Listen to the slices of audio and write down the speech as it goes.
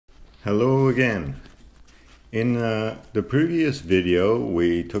Hello again. In the previous video,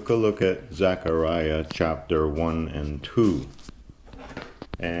 we took a look at Zechariah chapter 1 and 2.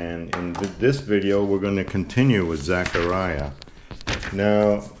 And in this video, we're going to continue with Zechariah.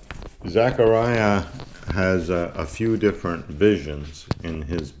 Now, Zechariah has a few different visions in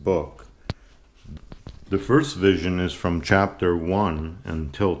his book. The first vision is from chapter 1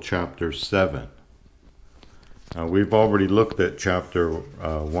 until chapter 7. We've already looked at chapter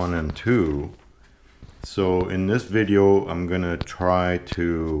 1 and 2. So in this video, I'm going to try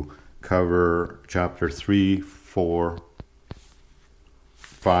to cover chapter 3, 4,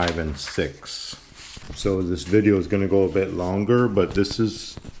 5, and 6. So this video is going to go a bit longer, but this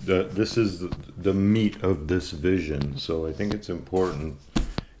is the meat of this vision. So I think it's important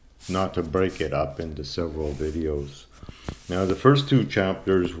not to break it up into several videos. Now, the first two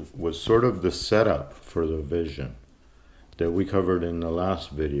chapters was sort of the setup for the vision that we covered in the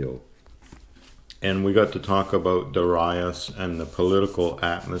last video. And we got to talk about Darius and the political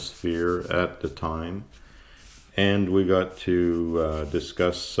atmosphere at the time. And we got to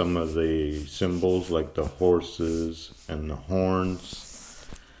discuss some of the symbols like the horses and the horns,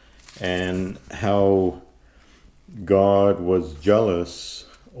 and how God was jealous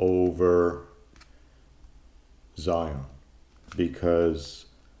over Zion because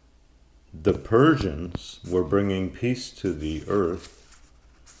the Persians were bringing peace to the earth,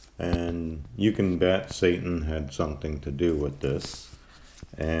 and you can bet Satan had something to do with this,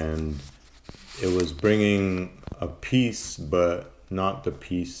 and it was bringing a peace, but not the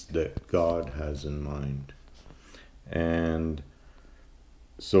peace that God has in mind. And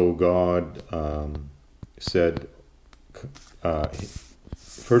so God said,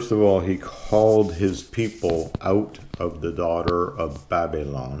 first of all, he called his people out of the daughter of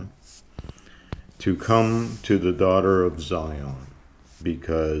Babylon to come to the daughter of Zion,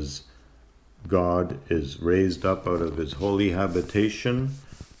 because God is raised up out of his holy habitation,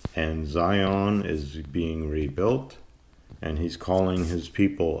 and Zion is being rebuilt, and he's calling his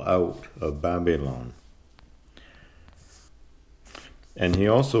people out of Babylon. And he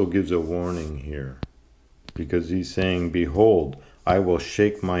also gives a warning here, because he's saying, "Behold, I will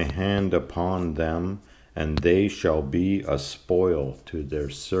shake my hand upon them, and they shall be a spoil to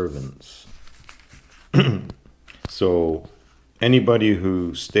their servants." So anybody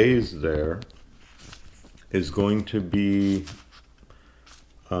who stays there is going to be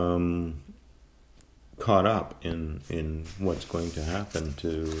caught up in what's going to happen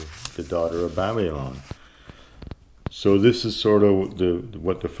to the daughter of Babylon. So this is sort of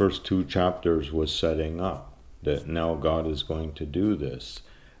what the first two chapters was setting up, that now God is going to do this.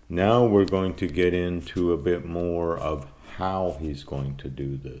 Now we're going to get into a bit more of how he's going to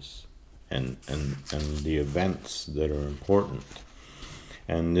do this, and the events that are important.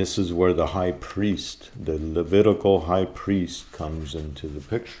 And this is where the high priest, the Levitical high priest, comes into the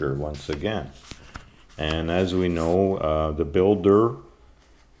picture once again. And as we know, the builder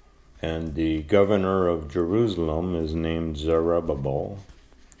and the governor of Jerusalem is named Zerubbabel,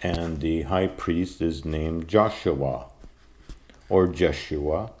 and the high priest is named Joshua, or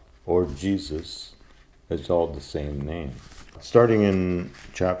Jeshua, or Jesus. It's all the same name. Starting in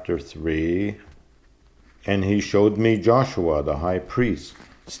chapter 3, "And he showed me Joshua the high priest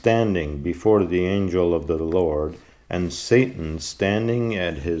standing before the angel of the Lord, and Satan standing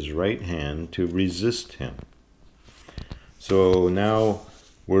at his right hand to resist him." So now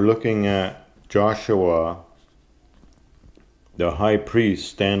we're looking at Joshua the high priest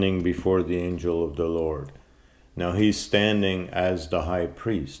standing before the angel of the Lord. Now he's standing as the high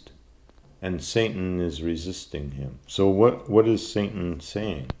priest, and Satan is resisting him. So what is Satan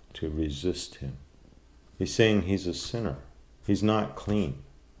saying to resist him? He's saying he's a sinner. He's not clean.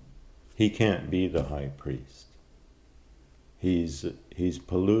 He can't be the high priest. He's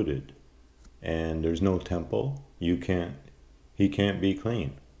polluted, and there's no temple. He can't be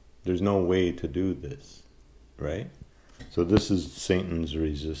clean. There's no way to do this, right? So this is Satan's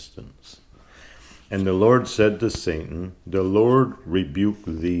resistance. "And the Lord said to Satan, The Lord rebuke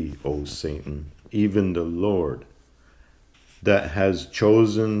thee, O Satan, even the Lord that has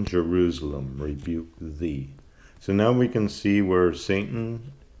chosen Jerusalem rebuke thee." So now we can see where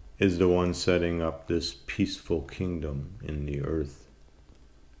Satan is the one setting up this peaceful kingdom in the earth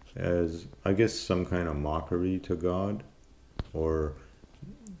as, I guess, some kind of mockery to God. Or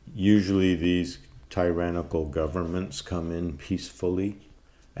usually these tyrannical governments come in peacefully,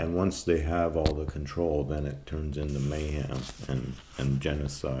 and once they have all the control, then it turns into mayhem and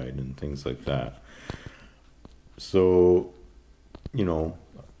genocide and things like that. So, you know,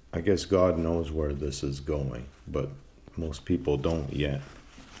 I guess God knows where this is going, but most people don't yet.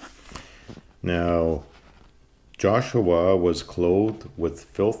 Now Joshua was clothed with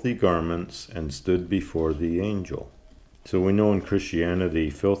filthy garments and stood before the angel. So we know in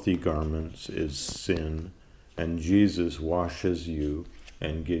Christianity, filthy garments is sin, and Jesus washes you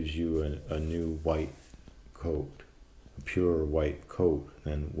and gives you a new white coat, a pure white coat,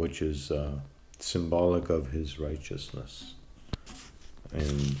 and which is symbolic of his righteousness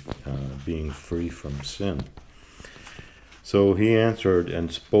and being free from sin. So he answered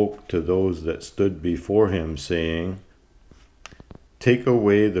and spoke to those that stood before him, saying, take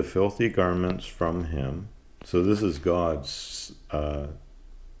away the filthy garments from him. So this is God's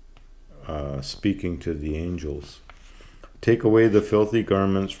speaking to the angels. Take away the filthy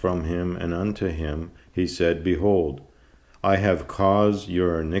garments from him, and unto him he said, behold, I have caused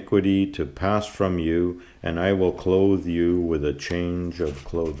your iniquity to pass from you, and I will clothe you with a change of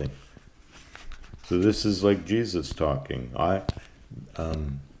clothing. So this is like Jesus talking.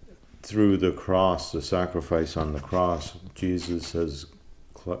 Through the cross, the sacrifice on the cross, Jesus has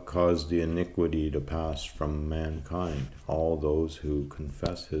caused the iniquity to pass from mankind, all those who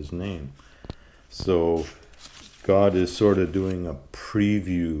confess his name. So God is sort of doing a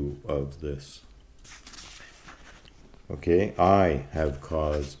preview of this. Okay, I have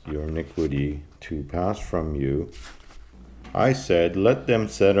caused your iniquity to pass from you. I said, let them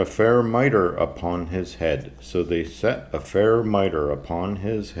set a fair mitre upon his head. So they set a fair mitre upon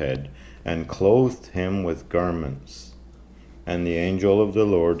his head, and clothed him with garments. And the angel of the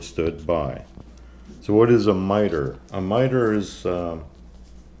Lord stood by. So what is a mitre? A mitre is,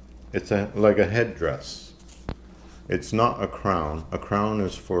 it's like a headdress. It's not a crown. A crown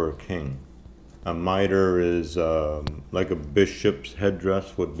is for a king. A mitre is like a bishop's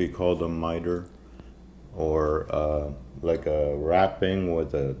headdress would be called a mitre. Or like a wrapping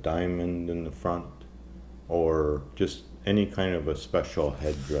with a diamond in the front, or just any kind of a special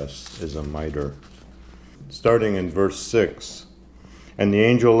headdress is a mitre. Starting in verse 6, and the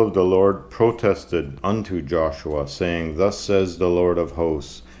angel of the Lord protested unto Joshua, saying, thus says the Lord of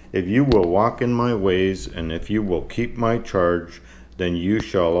hosts, if you will walk in my ways, and if you will keep my charge, then you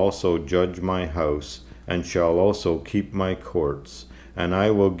shall also judge my house, and shall also keep my courts, and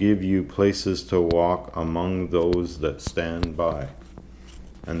I will give you places to walk among those that stand by.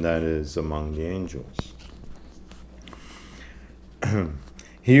 And that is among the angels.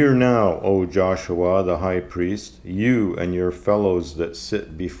 Hear now, O Joshua the high priest, you and your fellows that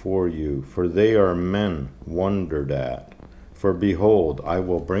sit before you, for they are men wondered at. For behold, I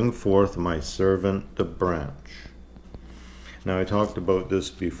will bring forth my servant the branch. Now I talked about this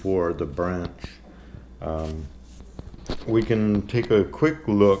before, the branch. We can take a quick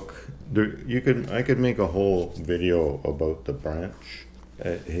look. I could make a whole video about the branch.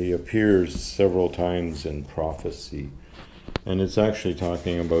 He appears several times in prophecy, and it's actually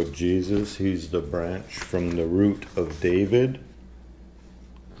talking about Jesus. He's the branch from the root of David.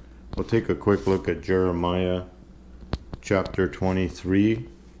 We'll take a quick look at Jeremiah chapter 23,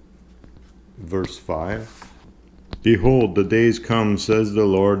 verse 5. Behold, the days come, says the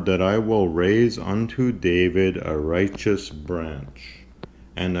Lord, that I will raise unto David a righteous branch,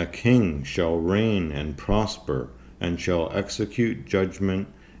 and a king shall reign and prosper, and shall execute judgment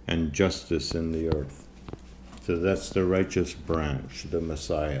and justice in the earth. So that's the righteous branch, the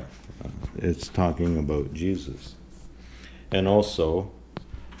Messiah. It's talking about Jesus. And also,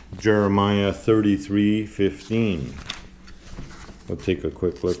 Jeremiah 33:15. We'll take a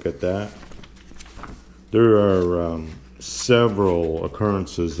quick look at that. There are several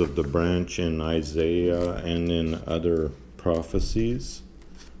occurrences of the branch in Isaiah and in other prophecies.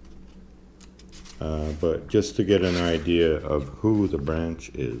 But just to get an idea of who the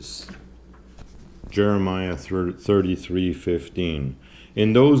branch is. Jeremiah 33:15.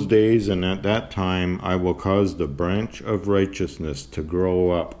 In those days and at that time I will cause the branch of righteousness to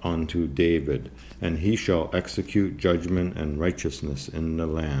grow up unto David, and he shall execute judgment and righteousness in the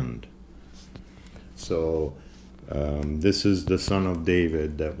land. So this is the son of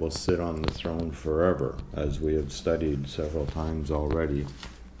David that will sit on the throne forever, as we have studied several times already.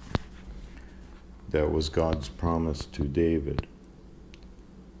 That was God's promise to David.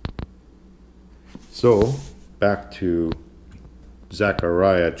 So, back to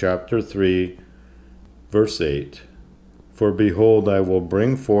Zechariah chapter 3, verse 8. For behold, I will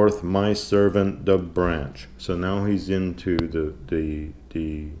bring forth my servant the branch. So now he's into the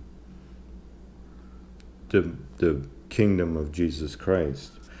kingdom of Jesus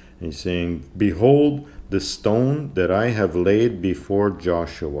Christ. And he's saying, behold the stone that I have laid before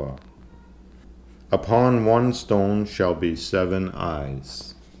Joshua. Upon one stone shall be 7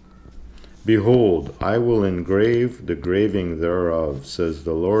 eyes. Behold, I will engrave the graving thereof, says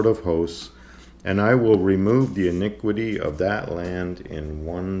the Lord of hosts, And I will remove the iniquity of that land in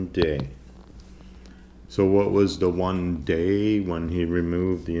one day. So what was the one day when he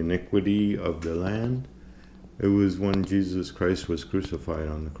removed the iniquity of the land? It was when Jesus Christ was crucified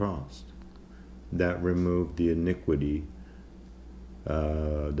on the cross. That removed the iniquity.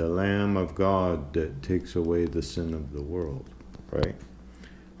 The Lamb of God that takes away the sin of the world. Right?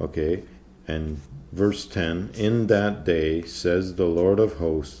 Okay. And verse 10, in that day, says the Lord of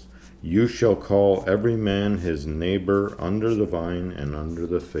hosts, you shall call every man his neighbor under the vine and under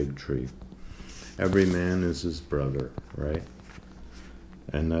the fig tree. Every man is his brother, right?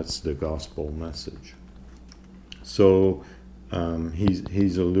 And that's the gospel message. So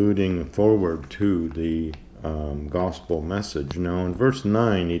he's alluding forward to the gospel message. Now in verse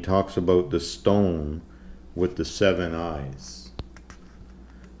 9, he talks about the stone with the 7 eyes.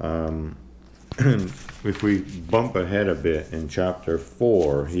 If we bump ahead a bit in chapter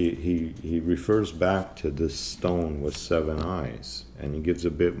 4, he refers back to this stone with 7 eyes, and he gives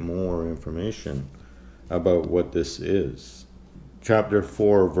a bit more information about what this is. Chapter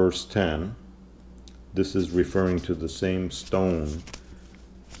 4, verse 10, this is referring to the same stone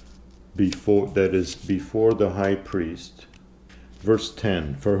before the high priest. Verse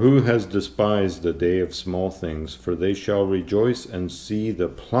 10, for who has despised the day of small things? For they shall rejoice and see the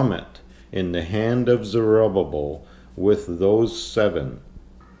plummet in the hand of Zerubbabel with those 7.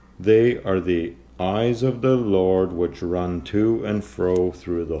 They are the eyes of the Lord which run to and fro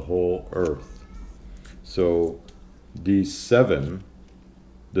through the whole earth. So these 7,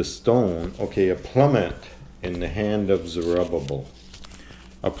 the stone, okay, a plummet in the hand of Zerubbabel.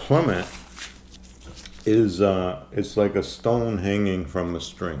 A plummet is it's like a stone hanging from a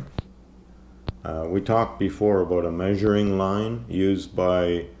string. We talked before about a measuring line used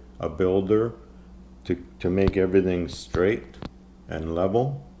by a builder to make everything straight and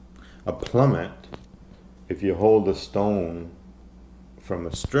level. A plummet, if you hold a stone from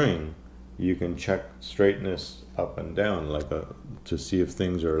a string, you can check straightness up and down to see if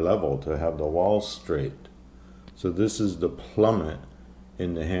things are level, to have the walls straight. So this is the plummet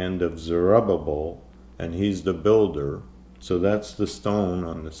in the hand of Zerubbabel, and he's the builder. So that's the stone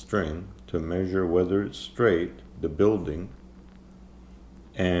on the string to measure whether it's straight, the building,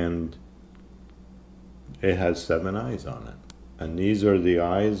 and it has 7 eyes on it. And these are the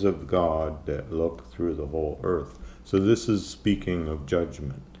eyes of God that look through the whole earth. So this is speaking of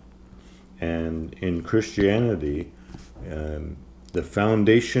judgment. And in Christianity, the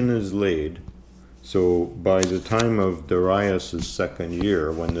foundation is laid. So by the time of Darius' 2nd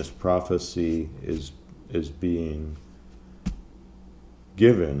year, when this prophecy is being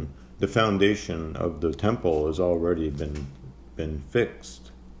given, the foundation of the temple has already been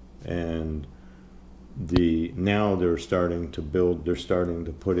fixed, and now they're starting to build. They're starting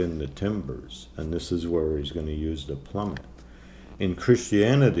to put in the timbers, and this is where he's going to use the plummet. In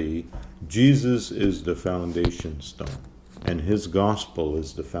Christianity, Jesus is the foundation stone, and his gospel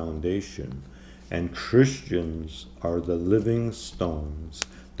is the foundation, and Christians are the living stones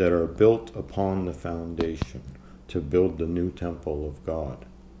that are built upon the foundation to build the new temple of God.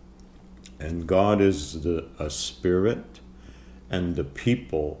 And God is a spirit, and the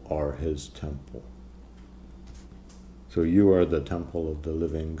people are his temple. So you are the temple of the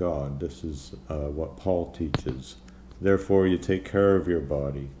living God. This is what Paul teaches. Therefore you take care of your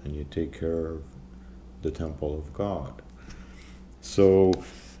body, and you take care of the temple of God. So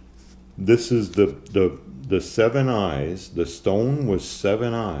this is the 7 eyes. The stone with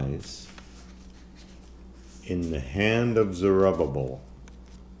 7 eyes in the hand of Zerubbabel,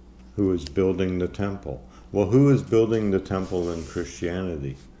 who is building the temple. Well, who is building the temple in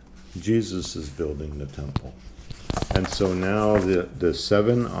Christianity? Jesus is building the temple. And so now the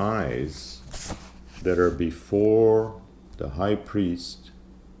 7 eyes that are before the high priest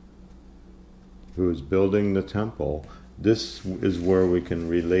who is building the temple, this is where we can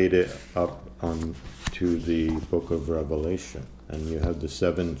relate it up on to the book of Revelation. And you have the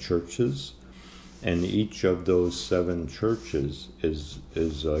 7 churches, and each of those 7 churches is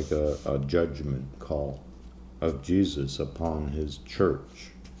like a judgment call of Jesus upon his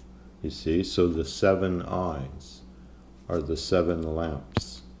church. You see, so the 7 eyes are the 7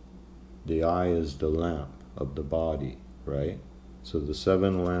 lamps. The eye is the lamp of the body, right? So the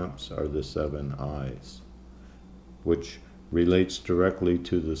 7 lamps are the 7 eyes, which relates directly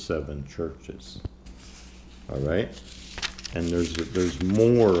to the 7 churches. All right? And there's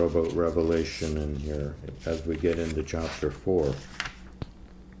more about Revelation in here as we get into chapter 4.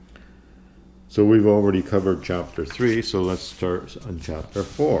 So we've already covered chapter 3, so let's start on chapter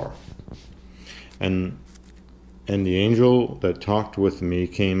 4. And And the angel that talked with me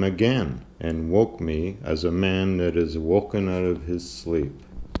came again, and woke me as a man that is woken out of his sleep.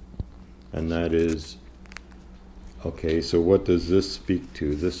 And that is, okay, so what does this speak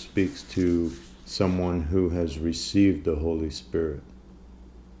to? This speaks to someone who has received the Holy Spirit.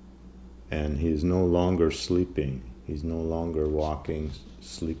 And he is no longer sleeping. He's no longer walking,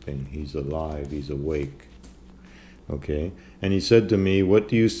 sleeping. He's alive. He's awake. Okay? And he said to me, "What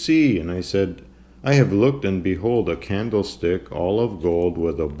do you see?" And I said, "I have looked, and behold, a candlestick all of gold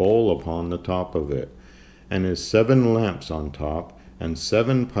with a bowl upon the top of it, and his 7 lamps on top, and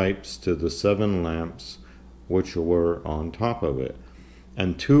 7 pipes to the 7 lamps which were on top of it,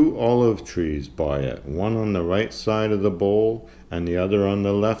 and 2 olive trees by it, one on the right side of the bowl, and the other on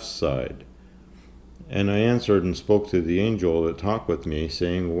the left side." And I answered and spoke to the angel that talked with me,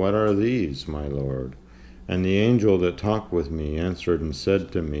 saying, "What are these, my Lord?" And the angel that talked with me answered and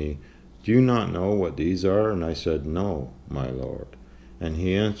said to me, "Do you not know what these are?" And I said, "No, my Lord." And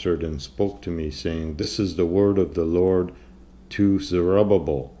he answered and spoke to me, saying, "This is the word of the Lord to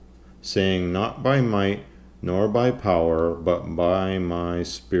Zerubbabel, saying, Not by might, nor by power, but by my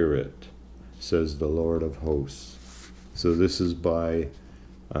Spirit, says the Lord of hosts." So this is by,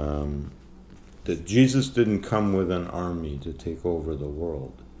 that Jesus didn't come with an army to take over the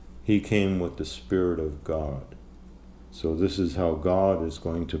world. He came with the Spirit of God. So this is how God is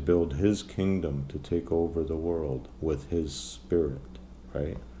going to build his kingdom to take over the world, with his Spirit,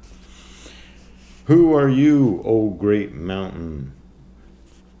 right? "Who are you, O great mountain?"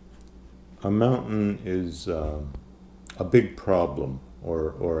 A mountain is a big problem,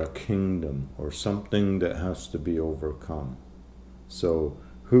 or a kingdom, or something that has to be overcome. So,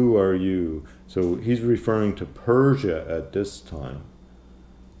 who are you? So he's referring to Persia at this time,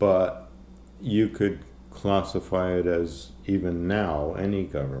 but you could classify it as, even now, any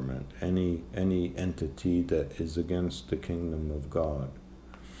government, any entity that is against the kingdom of God.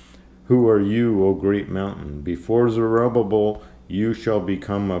 "Who are you, O great mountain? Before Zerubbabel you shall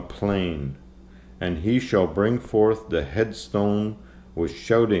become a plain, and he shall bring forth the headstone with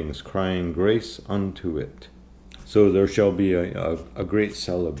shoutings, crying, Grace unto it." So there shall be a great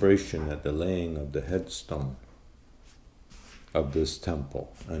celebration at the laying of the headstone of this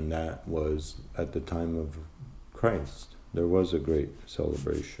temple. And that was at the time of Christ. There was a great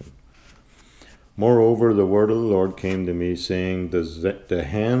celebration. "Moreover, the word of the Lord came to me, saying, The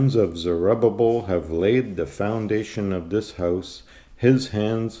hands of Zerubbabel have laid the foundation of this house. His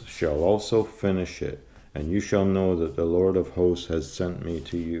hands shall also finish it. And you shall know that the Lord of hosts has sent me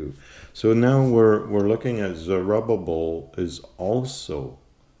to you." So now we're looking at Zerubbabel is also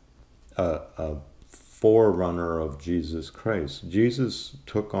a forerunner of Jesus Christ. Jesus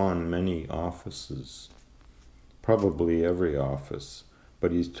took on many offices, probably every office,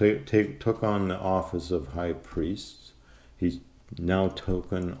 but he's took on the office of high priest. He's now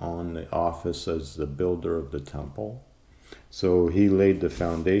taken on the office as the builder of the temple. So he laid the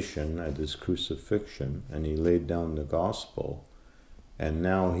foundation at his crucifixion, and he laid down the gospel, and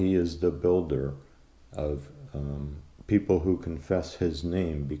now he is the builder of people who confess his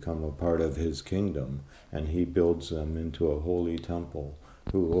name, become a part of his kingdom, and he builds them into a holy temple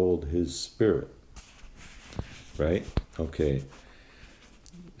who hold his Spirit. Right? Okay.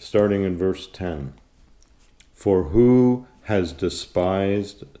 Starting in verse 10. "For who has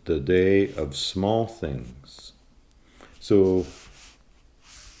despised the day of small things?" So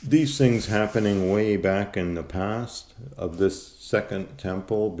these things happening way back in the past of this second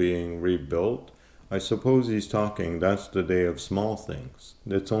temple being rebuilt, I suppose he's talking, that's the day of small things.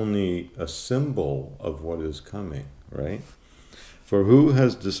 That's only a symbol of what is coming, right? "For who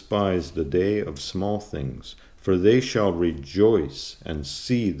has despised the day of small things? For they shall rejoice and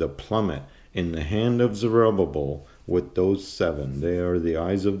see the plummet in the hand of Zerubbabel with those 7. They are the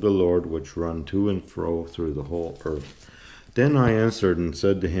eyes of the Lord which run to and fro through the whole earth." Then I answered and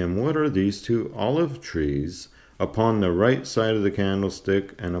said to him, "What are these 2 olive trees upon the right side of the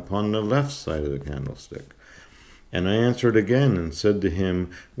candlestick and upon the left side of the candlestick?" And I answered again and said to him,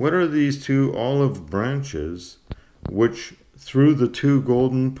 "What are these 2 olive branches which through the 2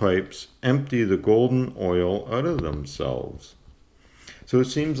 golden pipes empty the golden oil out of themselves?" So it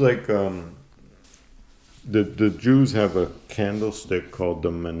seems like the Jews have a candlestick called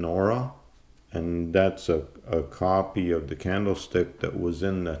the menorah, and that's a copy of the candlestick that was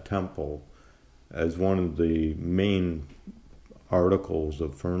in the temple as one of the main articles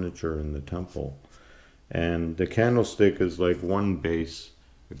of furniture in the temple. And the candlestick is like one base.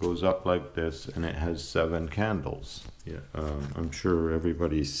 It goes up like this, and it has 7 candles. Yeah, I'm sure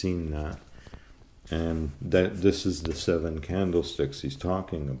everybody's seen that. And this is the 7 candlesticks he's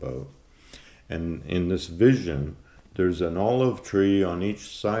talking about. And in this vision, there's an olive tree on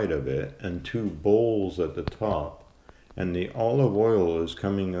each side of it and two bowls at the top. And the olive oil is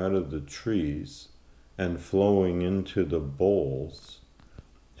coming out of the trees and flowing into the bowls.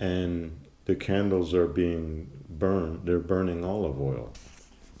 And the candles are being burned. They're burning olive oil.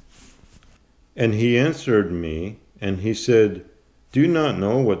 And he answered me, and he said, "Do you not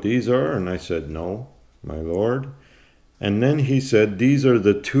know what these are?" And I said, "No, my Lord." And then he said, "These are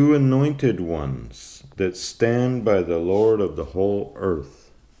the two anointed ones that stand by the Lord of the whole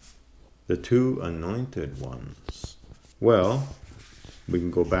earth." The two anointed ones. Well, we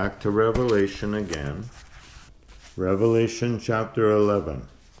can go back to Revelation again. Revelation chapter 11.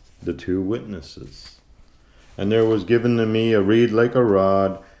 The two witnesses. "And there was given to me a reed like a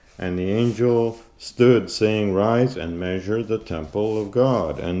rod, and the angel stood, saying, Rise and measure the temple of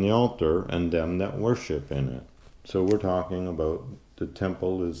God, and the altar, and them that worship in it." So we're talking about the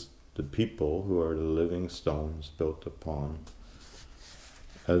temple is the people who are the living stones built upon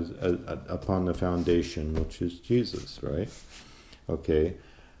upon the foundation, which is Jesus, right? Okay.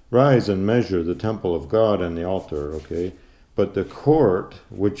 "Rise and measure the temple of God and the altar," okay? "But the court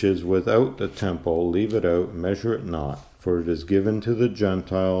which is without the temple, leave it out, measure it not, for it is given to the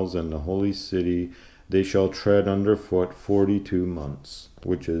Gentiles, and the holy city they shall tread underfoot 42 months,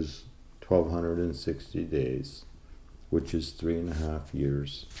 which is 1260 days, which is 3.5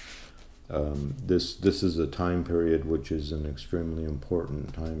 years. This is a time period which is an extremely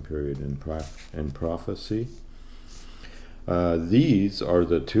important time period in prophecy. "These are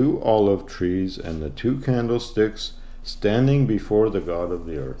the two olive trees and the two candlesticks standing before the God of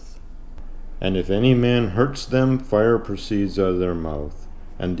the earth. And if any man hurts them, fire proceeds out of their mouth,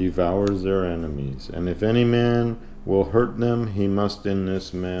 and devours their enemies. And if any man will hurt them, he must in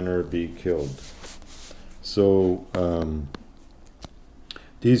this manner be killed." So,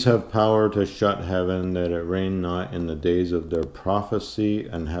 "These have power to shut heaven, that it rain not in the days of their prophecy,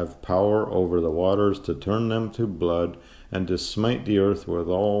 and have power over the waters to turn them to blood, and to smite the earth with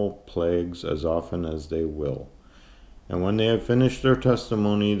all plagues as often as they will. And when they have finished their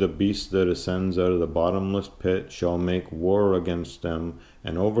testimony, the beast that ascends out of the bottomless pit shall make war against them,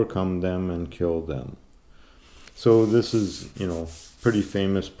 and overcome them, and kill them." So this is, pretty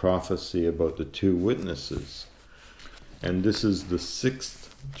famous prophecy about the two witnesses. And this is the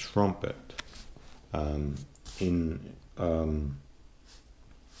sixth trumpet. In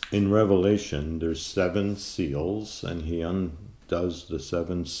Revelation, there's 7 seals, and he undoes the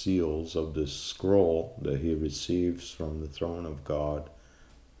 7 seals of this scroll that he receives from the throne of God,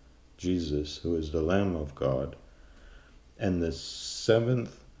 Jesus, who is the Lamb of God. And the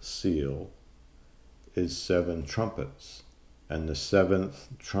 7th seal is 7 trumpets. And the 7th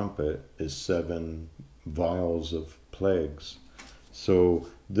trumpet is 7 vials of plagues. So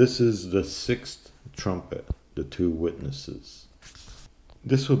this is the 6th trumpet, the two witnesses.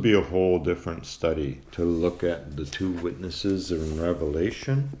 This will be a whole different study to look at the two witnesses in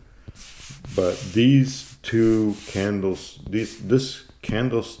Revelation. But these two candles, this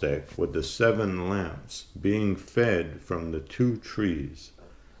candlestick with the 7 lamps being fed from the 2 trees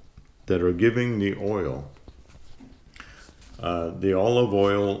that are giving the oil. The olive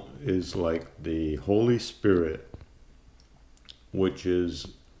oil is like the Holy Spirit, which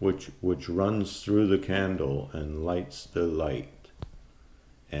runs through the candle and lights the light.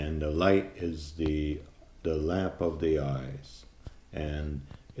 And the light is the lamp of the eyes, and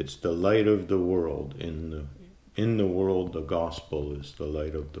it's the light of the world. In the world, the gospel is the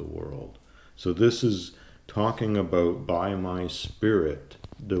light of the world. So this is talking about, by my Spirit,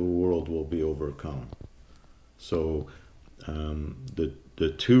 the world will be overcome. So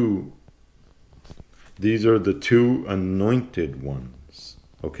these are the two anointed ones.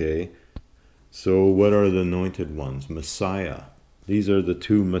 Okay, so what are the anointed ones? Messiah. These are the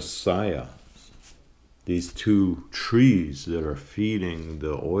two messiahs. These 2 trees that are feeding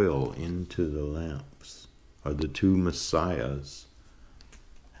the oil into the lamps are the 2 messiahs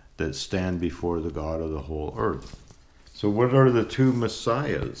that stand before the God of the whole earth. So what are the 2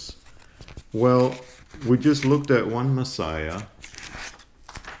 messiahs? Well, we just looked at one messiah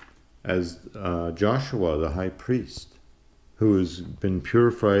as Joshua, the high priest, who has been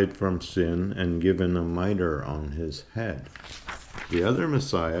purified from sin and given a mitre on his head. The other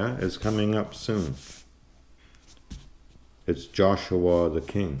Messiah is coming up soon. It's Joshua the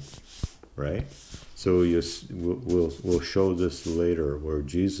king, right? So we'll show this later, where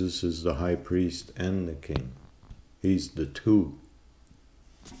Jesus is the high priest and the king. He's the 2.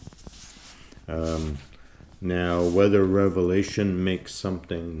 Now, whether Revelation makes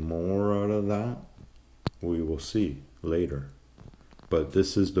something more out of that, we will see later. But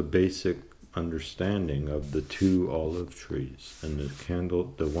this is the basic understanding of the 2 olive trees. And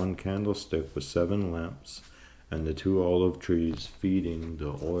the one candlestick with 7 lamps, and the 2 olive trees feeding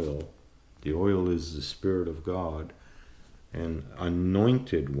the oil. The oil is the Spirit of God. And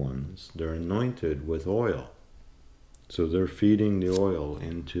anointed ones, they're anointed with oil. So they're feeding the oil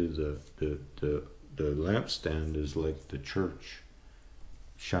into the lampstand is like the church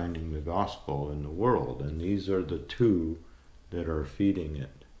shining the gospel in the world. And these are the 2 that are feeding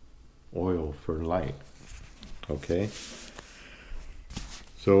it. Oil for light. Okay?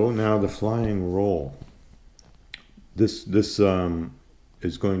 So now the flying roll. This is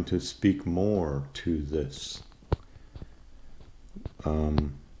going to speak more to this.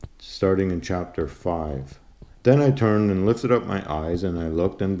 Starting in chapter 5. Then I turned and lifted up my eyes, and I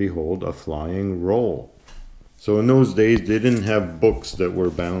looked, and behold, a flying roll. So in those days, they didn't have books that were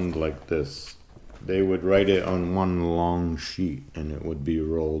bound like this. They would write it on one long sheet, and it would be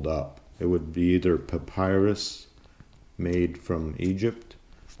rolled up. It would be either papyrus made from Egypt,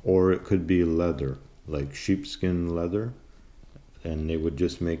 or it could be leather, like sheepskin leather. And they would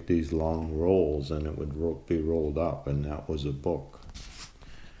just make these long rolls, and it would be rolled up, and that was a book.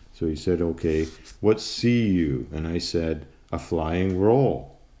 So he said, okay, what see you? And I said, a flying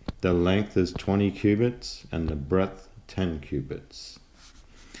roll. The length is 20 cubits, and the breadth 10 cubits.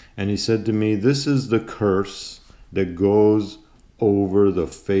 And he said to me, this is the curse that goes over the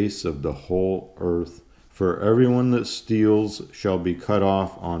face of the whole earth. For everyone that steals shall be cut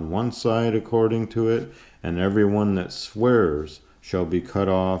off on one side according to it, and everyone that swears shall be cut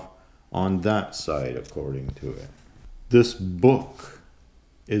off on that side according to it. This book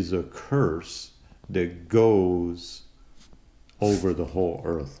is a curse that goes over the whole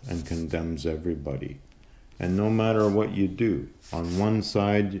earth and condemns everybody. And no matter what you do, on one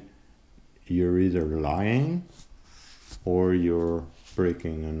side you're either lying or you're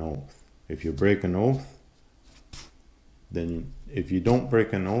breaking an oath. If you break an oath, then if you don't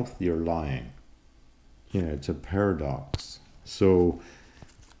break an oath, you're lying. You know, it's a paradox. So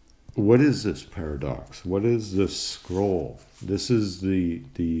what is this paradox? What is this scroll? This is the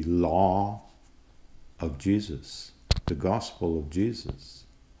law of Jesus, the gospel of Jesus.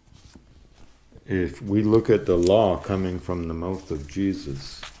 If we look at the law coming from the mouth of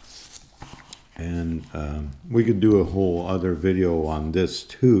Jesus, and we could do a whole other video on this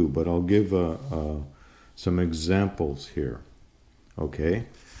too, but I'll give some examples here. Okay?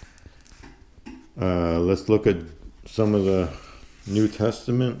 Let's look at some of the New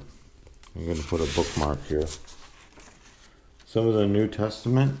Testament. I'm going to put a bookmark here. Some of the New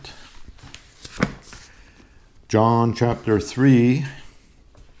Testament. John chapter 3.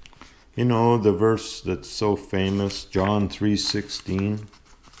 You know, the verse that's so famous, John 3:16.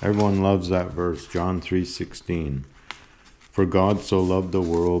 Everyone loves that verse, John 3:16. For God so loved the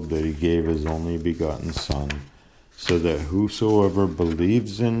world that he gave his only begotten Son, so that whosoever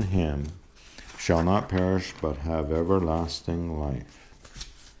believes in him shall not perish but have everlasting life.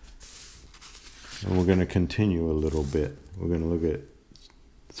 And we're going to continue a little bit. We're going to look at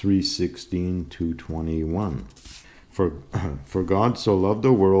 3:16 to 21. For God so loved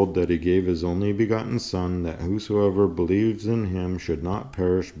the world that he gave his only begotten Son, that whosoever believes in him should not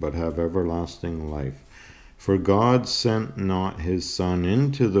perish but have everlasting life. For God sent not his Son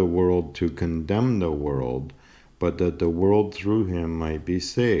into the world to condemn the world, but that the world through him might be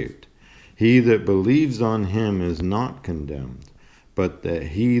saved. He that believes on him is not condemned, but that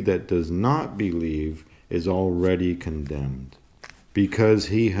he that does not believe is already condemned, because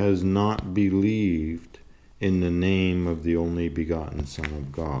he has not believed in the name of the only begotten Son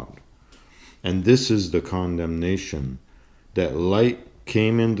of God. And this is the condemnation, that light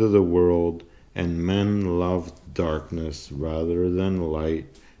came into the world, and men loved darkness rather than light,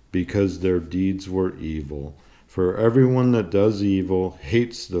 because their deeds were evil. For everyone that does evil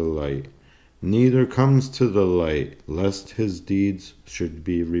hates the light, neither comes to the light, lest his deeds should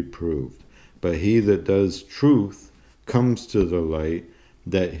be reproved. But he that does truth comes to the light,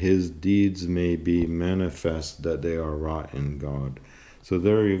 that his deeds may be manifest that they are wrought in God. So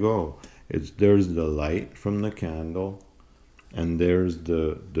there you go. There's the light from the candle, and there's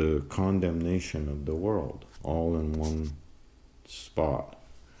the condemnation of the world, all in one spot.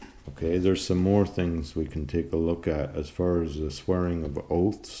 Okay, there's some more things we can take a look at as far as the swearing of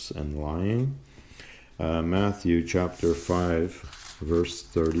oaths and lying. Matthew chapter 5, verse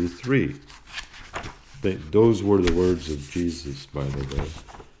 33. Those were the words of Jesus, by the way.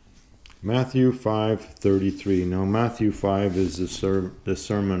 Matthew 5:33. Now Matthew 5 is the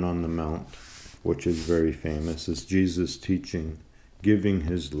Sermon on the Mount, which is very famous. It's Jesus teaching, giving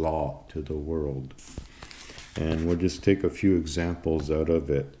his law to the world. And we'll just take a few examples out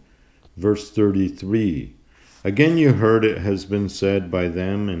of it. Verse 33. Again you heard it has been said by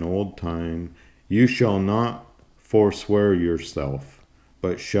them in old time, you shall not forswear yourself,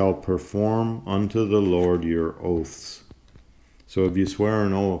 but shall perform unto the Lord your oaths. So if you swear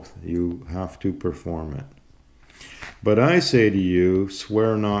an oath, you have to perform it. But I say to you,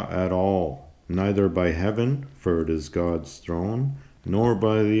 swear not at all, neither by heaven, for it is God's throne, nor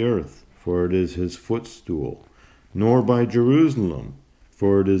by the earth, for it is his footstool, nor by Jerusalem,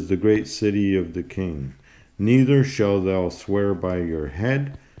 for it is the great city of the King. Neither shalt thou swear by your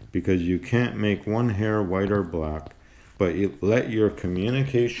head, because you can't make one hair white or black, but let your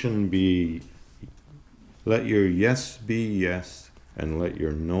communication be, let your yes be yes, and let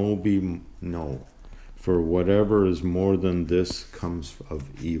your no be no. For whatever is more than this comes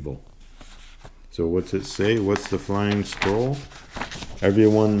of evil. So what's it say? What's the flying scroll?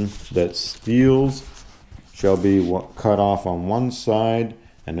 Everyone that steals shall be cut off on one side,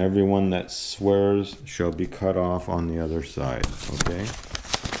 and everyone that swears shall be cut off on the other side. Okay?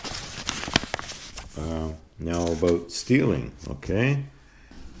 Now about stealing. Okay?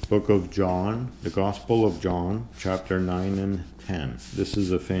 Book of John, the Gospel of John, chapter 9 and 10. This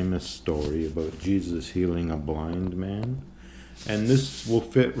is a famous story about Jesus healing a blind man. And this will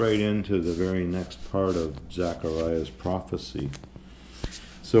fit right into the very next part of Zechariah's prophecy.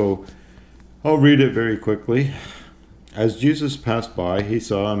 So, I'll read it very quickly. As Jesus passed by, he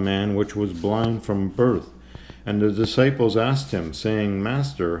saw a man which was blind from birth. And the disciples asked him, saying,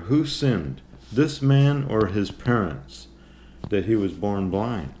 Master, who sinned, this man or his parents, that he was born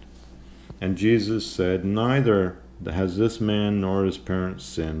blind? And Jesus said, Neither has this man nor his parents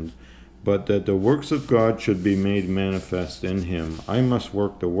sinned, but that the works of God should be made manifest in him. I must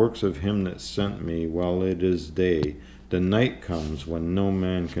work the works of him that sent me while it is day. The night comes when no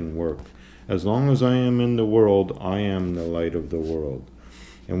man can work. As long as I am in the world, I am the light of the world.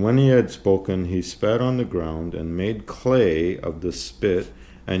 And when he had spoken, he spat on the ground and made clay of the spit,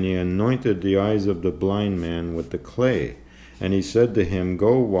 and he anointed the eyes of the blind man with the clay. And he said to him,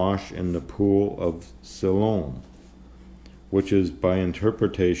 Go wash in the pool of Siloam, which is by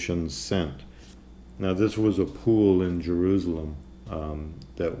interpretation sent. Now this was a pool in Jerusalem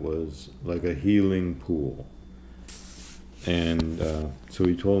that was like a healing pool. And so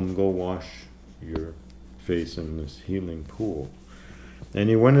he told him, Go wash your face in this healing pool. And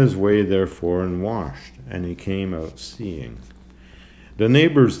he went his way, therefore, and washed, and he came out seeing. The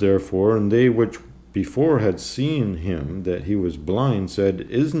neighbors, therefore, and they which before had seen him that he was blind, said,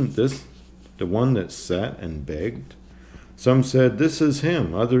 Isn't this the one that sat and begged? Some said, This is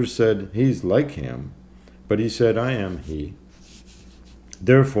him. Others said, He's like him. But he said, I am he.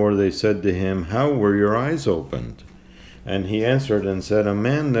 Therefore they said to him, How were your eyes opened? And he answered and said, A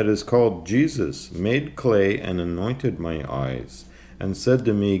man that is called Jesus made clay and anointed my eyes, and said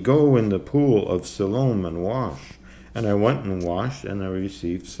to me, Go in the pool of Siloam and wash. And I went and washed, and I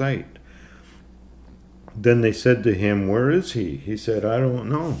received sight. Then they said to him, Where is he? He said, I don't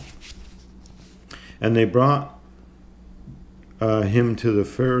know. And they brought him to the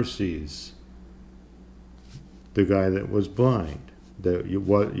Pharisees, the guy that was blind, that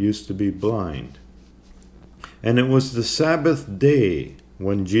what used to be blind. And it was the Sabbath day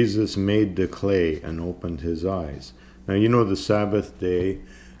when Jesus made the clay and opened his eyes. Now you know the Sabbath day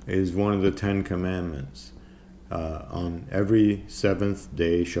is one of the 10 Commandments. On every seventh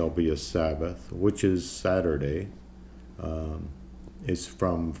day shall be a Sabbath, which is Saturday. It's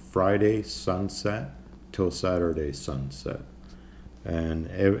from Friday sunset till Saturday sunset.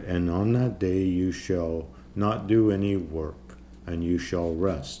 And on that day you shall not do any work, and you shall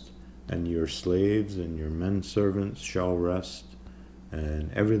rest. And your slaves and your men servants shall rest, and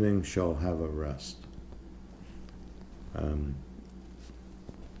everything shall have a rest.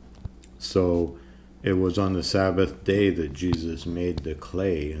 So it was on the Sabbath day that Jesus made the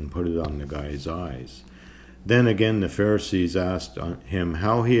clay and put it on the guy's eyes. Then again the Pharisees asked him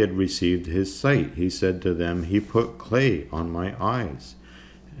how he had received his sight. He said to them, He put clay on my eyes,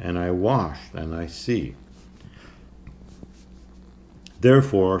 and I washed, and I see.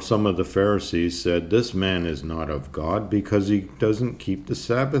 Therefore some of the Pharisees said, This man is not of God, because he doesn't keep the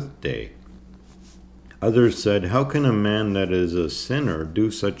Sabbath day. Others said, How can a man that is a sinner do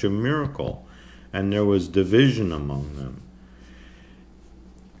such a miracle? And there was division among them.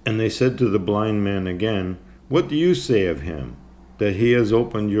 And they said to the blind man again, What do you say of him, that he has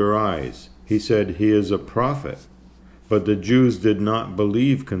opened your eyes? He said, He is a prophet. But the Jews did not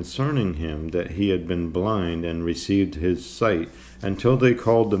believe concerning him that he had been blind and received his sight, until they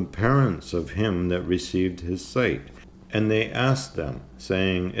called the parents of him that received his sight. And they asked them,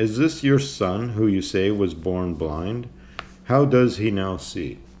 saying, Is this your son, who you say was born blind? How does he now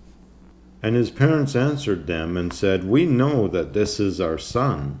see? And his parents answered them and said, We know that this is our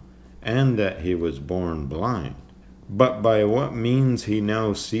son, and that he was born blind. But by what means he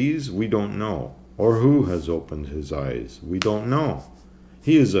now sees, we don't know. Or who has opened his eyes, we don't know.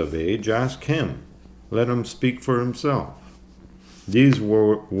 He is of age, ask him. Let him speak for himself. These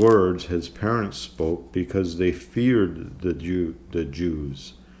words his parents spoke because they feared the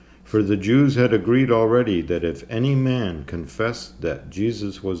Jews. For the Jews had agreed already that if any man confessed that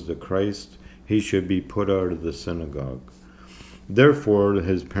Jesus was the Christ, he should be put out of the synagogue. Therefore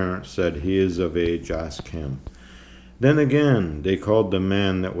his parents said, He is of age, ask him. Then again they called the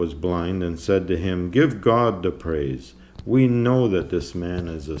man that was blind and said to him, Give God the praise. We know that this man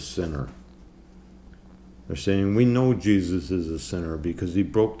is a sinner. They're saying, we know Jesus is a sinner because he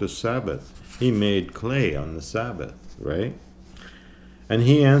broke the Sabbath. He made clay on the Sabbath, right? And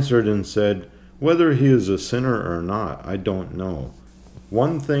he answered and said, Whether he is a sinner or not, I don't know.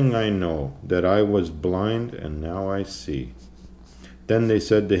 One thing I know, that I was blind and now I see. Then they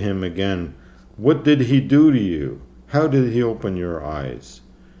said to him again, What did he do to you? How did he open your eyes?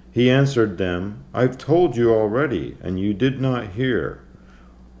 He answered them, I've told you already, and you did not hear.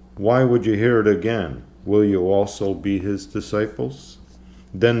 Why would you hear it again? Will you also be his disciples?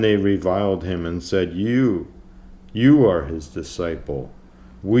 Then they reviled him and said, You are his disciple.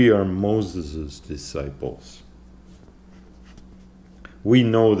 We are Moses' disciples. We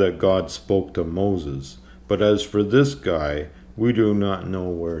know that God spoke to Moses, but as for this guy, we do not know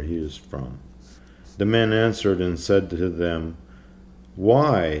where he is from. The men answered and said to them,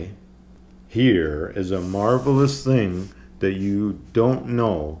 Why, here is a marvelous thing that you don't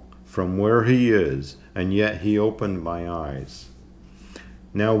know from where he is, and yet he opened my eyes.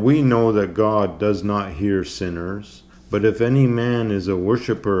 Now we know that God does not hear sinners, but if any man is a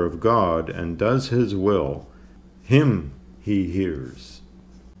worshipper of God and does his will, him he hears.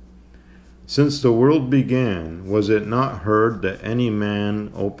 Since the world began, was it not heard that any man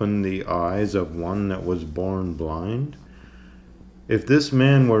opened the eyes of one that was born blind? If this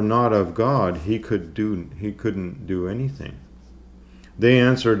man were not of God, he couldn't do anything. They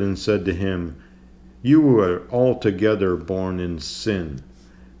answered and said to him, You were altogether born in sin,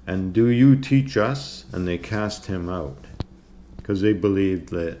 and do you teach us? And they cast him out, because they believed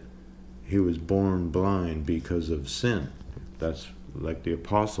that he was born blind because of sin. That's like the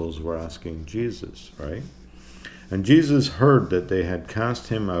apostles were asking Jesus, right? And Jesus heard that they had cast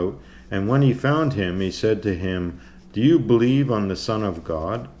him out, and when he found him, he said to him, Do you believe on the Son of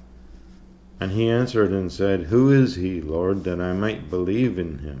God? And he answered and said, Who is he, Lord, that I might believe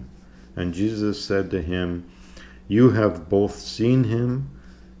in him? And Jesus said to him, You have both seen him,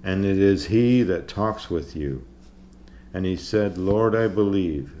 and it is he that talks with you. And he said, Lord, I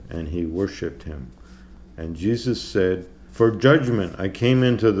believe. And he worshipped him. And Jesus said, For judgment I came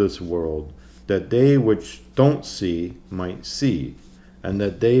into this world, that they which don't see might see, and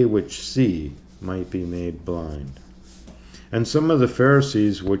that they which see might be made blind. And some of the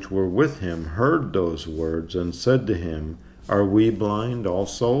Pharisees which were with him heard those words, and said to him, Are we blind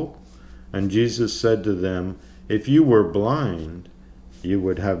also? And Jesus said to them, If you were blind, you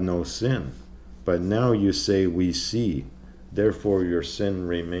would have no sin. But now you say, We see, therefore your sin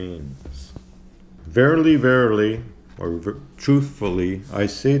remains. Verily, verily, or truthfully, I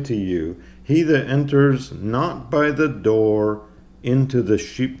say to you, he that enters not by the door into the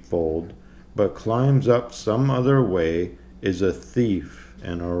sheepfold, but climbs up some other way, is a thief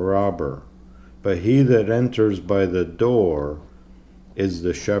and a robber. But he that enters by the door is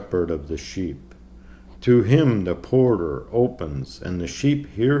the shepherd of the sheep. To him the porter opens, and the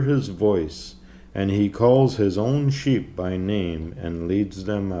sheep hear his voice, and he calls his own sheep by name and leads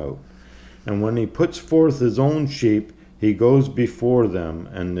them out. And when he puts forth his own sheep, he goes before them,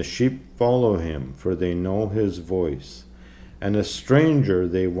 and the sheep follow him, for they know his voice. And a stranger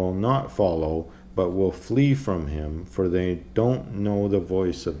they will not follow, but will flee from him, for they don't know the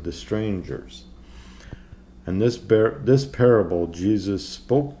voice of the strangers. And this parable Jesus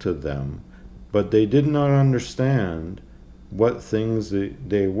spoke to them, but they did not understand what things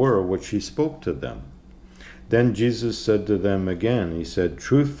they were which he spoke to them. Then Jesus said to them again, he said,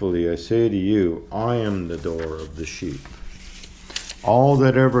 Truthfully I say to you, I am the door of the sheep. All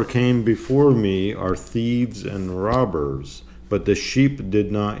that ever came before me are thieves and robbers, but the sheep did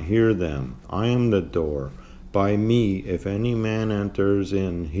not hear them. I am the door. By me, if any man enters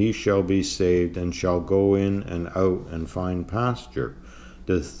in, he shall be saved, and shall go in and out and find pasture.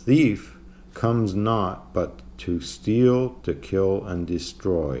 The thief comes not but to steal, to kill, and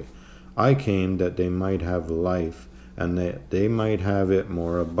destroy. I came that they might have life, and that they might have it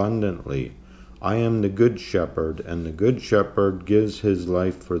more abundantly. I am the good shepherd, and the good shepherd gives his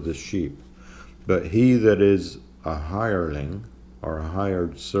life for the sheep. But he that is a hireling, or a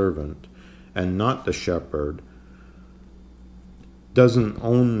hired servant, and not the shepherd, doesn't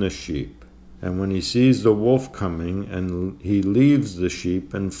own the sheep. And when he sees the wolf coming, and he leaves the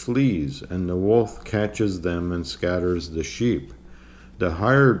sheep and flees, and the wolf catches them and scatters the sheep. The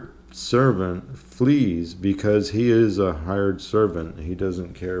hired servant flees because he is a hired servant. He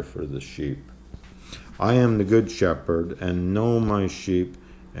doesn't care for the sheep. I am the good shepherd, and know my sheep,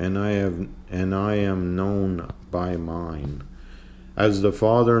 and I am known by mine. As the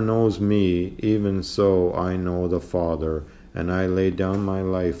Father knows me, even so I know the Father, and I lay down my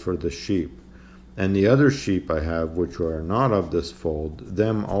life for the sheep. And the other sheep I have, which are not of this fold,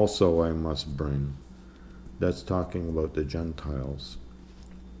 them also I must bring. That's talking about the Gentiles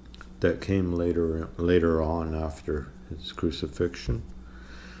that came later on after his crucifixion.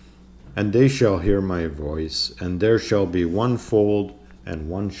 And they shall hear my voice, and there shall be one fold and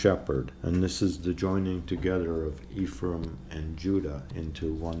one shepherd. And this is the joining together of Ephraim and Judah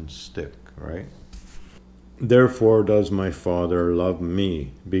into one stick, right? Therefore does my Father love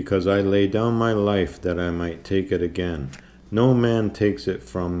me, because I lay down my life that I might take it again. No man takes it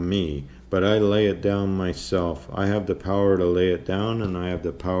from me, but I lay it down myself. I have the power to lay it down, and I have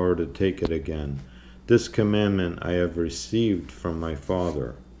the power to take it again. This commandment I have received from my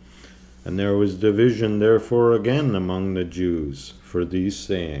Father. And there was division therefore again among the Jews for these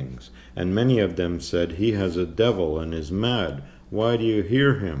sayings. And many of them said, He has a devil and is mad. Why do you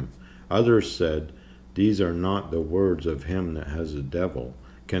hear him? Others said, These are not the words of him that has a devil.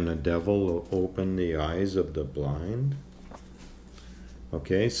 Can a devil open the eyes of the blind?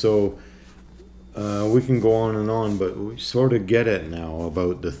 Okay, so we can go on, but we sort of get it now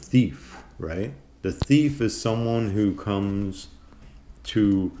about the thief, right? The thief is someone who comes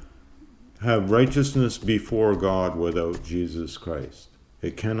to have righteousness before God without Jesus Christ.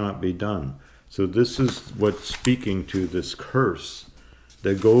 It cannot be done. So this is what's speaking to this curse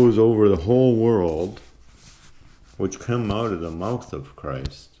that goes over the whole world, which come out of the mouth of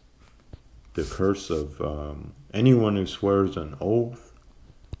Christ. The curse of anyone who swears an oath.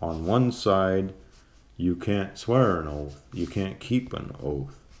 On one side, you can't swear an oath. You can't keep an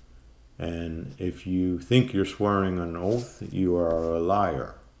oath. And if you think you're swearing an oath, you are a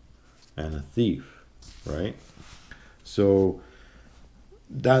liar and a thief, right? So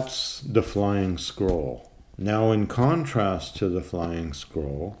that's the flying scroll. Now, in contrast to the flying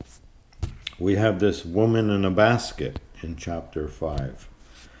scroll, we have this woman in a basket in chapter 5.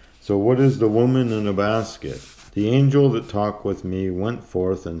 So what is the woman in a basket? The angel that talked with me went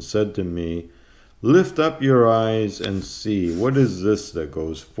forth and said to me, Lift up your eyes and see, what is this that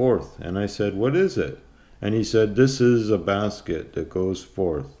goes forth? And I said, What is it? And he said, This is a basket that goes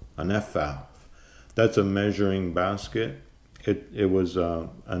forth, an ephah. That's a measuring basket. It was an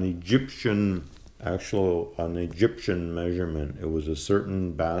Egyptian measurement. It was a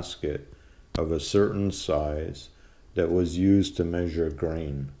certain basket of a certain size that was used to measure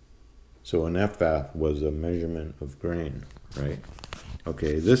grain. So an ephah was a measurement of grain, right?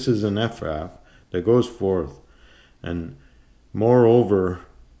 Okay, this is an ephah that goes forth. And moreover,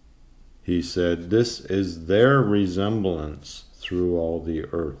 he said, this is their resemblance through all the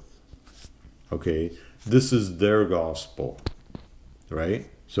earth. Okay, this is their gospel, right?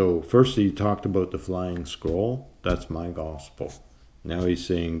 So first he talked about the flying scroll. That's my gospel. Now he's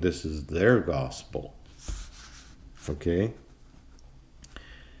saying this is their gospel. Okay?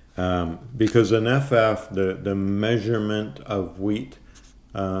 Because an ephah, the measurement of wheat,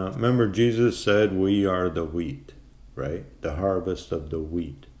 remember Jesus said we are the wheat, right? The harvest of the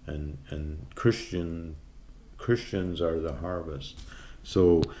wheat. And Christians are the harvest.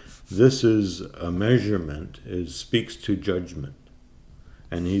 So this is a measurement, it speaks to judgment.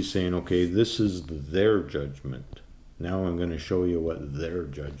 And he's saying, okay, this is their judgment. Now I'm going to show you what their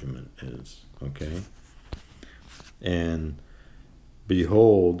judgment is, okay? And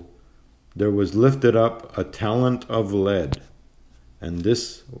behold, there was lifted up a talent of lead, and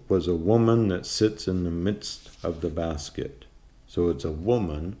this was a woman that sits in the midst of the basket. So it's a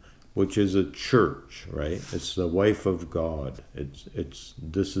woman, which is a church, right? It's the wife of God.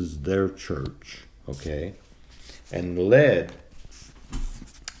 This is their church, okay? And lead,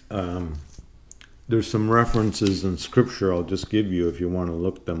 there's some references in Scripture I'll just give you if you want to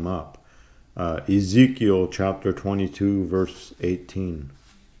look them up. Ezekiel chapter 22, verse 18,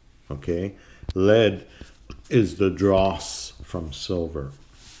 okay? Lead is the dross from silver.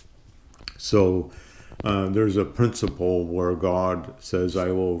 So there's a principle where God says,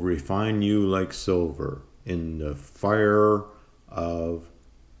 I will refine you like silver in the fire of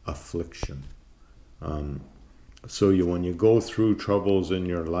affliction. So when you go through troubles in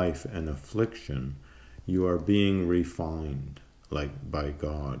your life and affliction, you are being refined, like by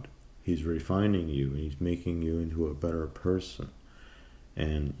God. He's refining you. He's making you into a better person.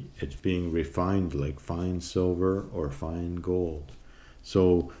 And it's being refined like fine silver or fine gold.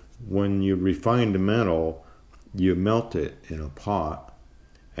 So when you refine the metal, you melt it in a pot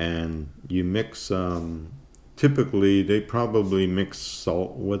and you mix, typically they probably mix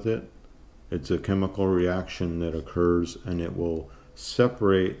salt with it. It's a chemical reaction that occurs, and it will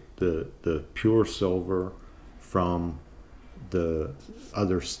separate the pure silver from the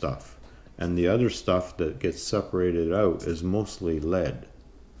other stuff. And the other stuff that gets separated out is mostly lead.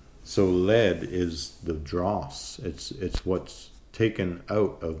 So lead is the dross. It's what's taken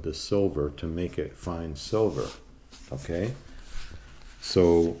out of the silver to make it fine silver. Okay?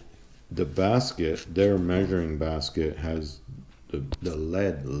 So the basket, their measuring basket, has the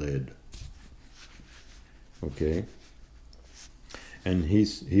lead lid. Okay? And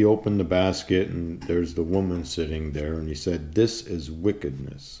he opened the basket, and there's the woman sitting there, and he said, "This is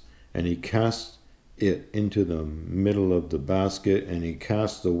wickedness." And he cast it into the middle of the basket, and he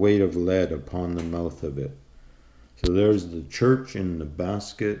cast the weight of lead upon the mouth of it. So there's the church in the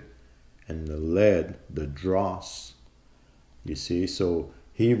basket, and the lead, the dross. You see, so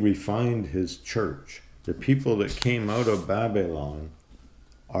he refined his church. The people that came out of Babylon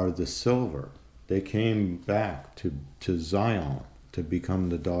are the silver. They came back to Zion, to become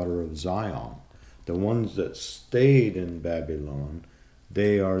the daughter of Zion. The ones that stayed in Babylon,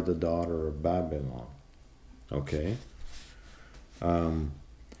 they are the daughter of Babylon. Okay? And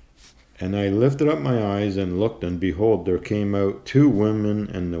I lifted up my eyes and looked, and behold, there came out 2 women,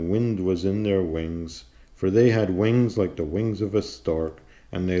 and the wind was in their wings, for they had wings like the wings of a stork,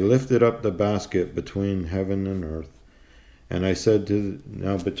 and they lifted up the basket between heaven and earth. And I said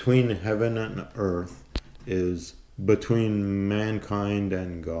now between heaven and earth is between mankind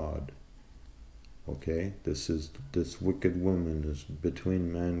and God. Okay, this wicked woman is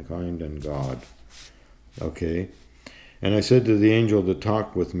between mankind and God. Okay, and I said to the angel that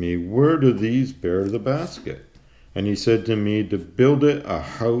talked with me, "Where do these bear the basket?" And he said to me, "To build it a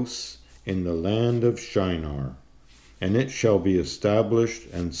house in the land of Shinar, and it shall be established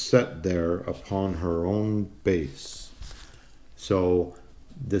and set there upon her own base." So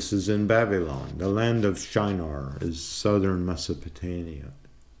this is in Babylon. The land of Shinar is southern Mesopotamia.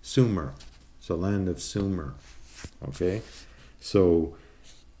 Sumer. It's the land of Sumer. Okay? So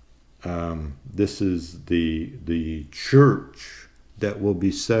this is the church that will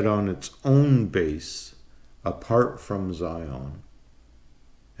be set on its own base apart from Zion.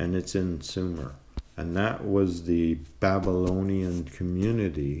 And it's in Sumer. And that was the Babylonian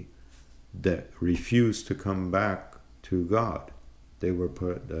community that refused to come back to God. They were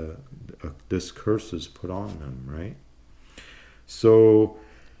put, this curse is put on them, right? So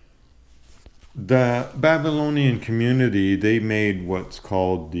the Babylonian community, they made what's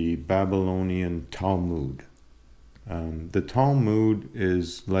called the Babylonian Talmud. The Talmud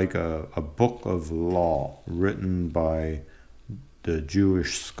is like a book of law written by the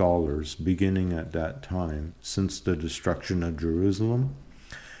Jewish scholars beginning at that time, since the destruction of Jerusalem.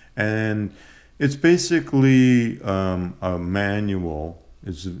 And it's basically a manual.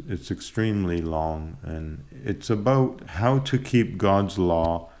 It's extremely long, and it's about how to keep God's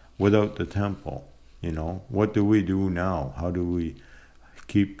law without the temple. You know, what do we do now? How do we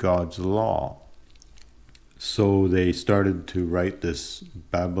keep God's law? So they started to write this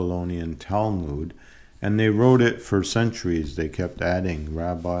Babylonian Talmud, and they wrote it for centuries. They kept adding.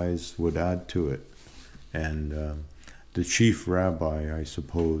 Rabbis would add to it. And the chief rabbi, I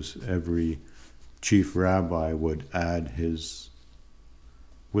suppose, every chief rabbi would add his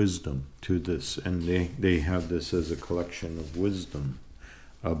wisdom to this. And they have this as a collection of wisdom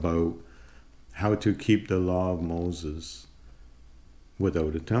about how to keep the law of Moses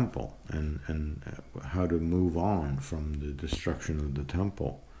without a temple, and how to move on from the destruction of the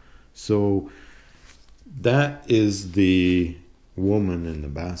temple. So that is the woman in the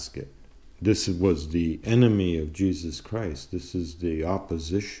basket. This was the enemy of Jesus Christ. This is the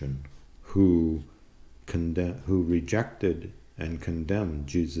opposition who rejected and condemned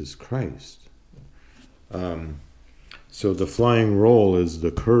Jesus Christ. So the flying roll is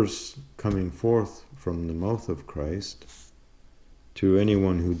the curse coming forth from the mouth of Christ to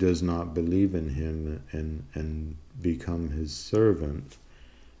anyone who does not believe in him and become his servant.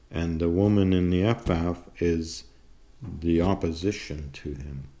 And the woman in the ephah is the opposition to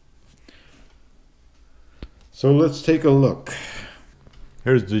him. So let's take a look.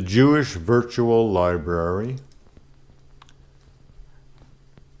 Here's the Jewish Virtual Library.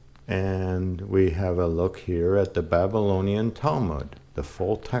 And we have a look here at the Babylonian Talmud, the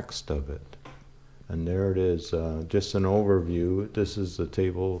full text of it. And there it is, just an overview. This is the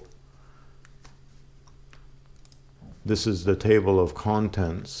table. This is the table of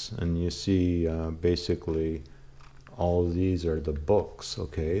contents, and you see basically all of these are the books,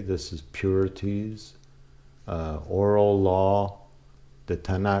 okay? This is purities, oral law, the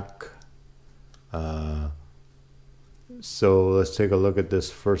Tanakh. So let's take a look at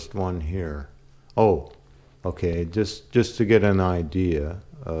this first one here. Oh, okay, just to get an idea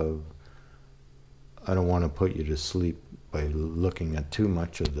of, I don't want to put you to sleep by looking at too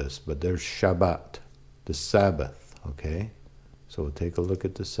much of this, but there's Shabbat, the Sabbath, okay? So we'll take a look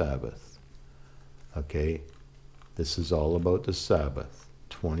at the Sabbath, okay? This is all about the Sabbath,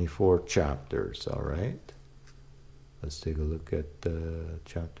 24 chapters, all right? Let's take a look at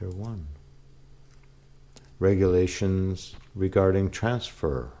chapter 1. Regulations regarding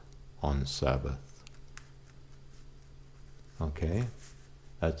transfer on Sabbath. Okay,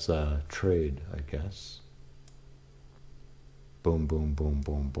 that's a trade, I guess. Boom, boom, boom,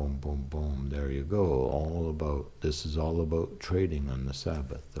 boom, boom, boom, boom. There you go. All about, this is all about trading on the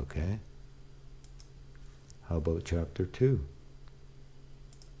Sabbath, okay? How about chapter 2?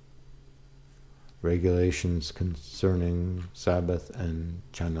 Regulations concerning Sabbath and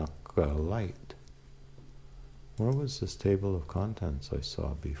Chanukah light. Where was this table of contents I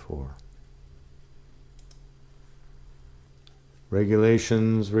saw before?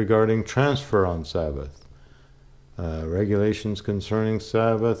 Regulations regarding transfer on Sabbath. Regulations concerning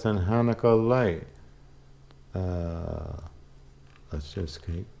Sabbath and Hanukkah light. Let's just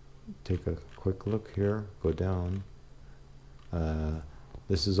take a quick look here. Go down.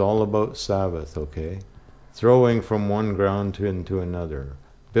 This is all about Sabbath, okay? Throwing from one ground into another.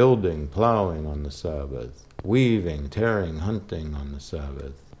 Building, plowing on the Sabbath. Weaving, tearing, hunting on the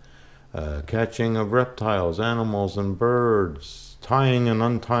Sabbath. Catching of reptiles, animals, and birds. Tying and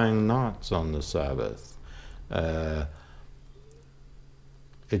untying knots on the Sabbath. It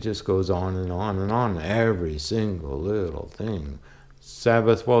just goes on and on and on. Every single little thing.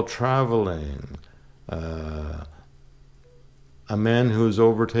 Sabbath while traveling. A man who is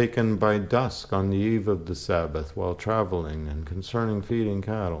overtaken by dusk on the eve of the Sabbath while traveling, and concerning feeding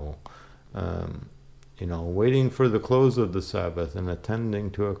cattle. Waiting for the close of the Sabbath and attending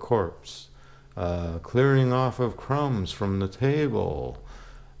to a corpse. Clearing off of crumbs from the table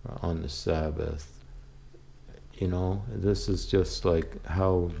on the Sabbath. This is just like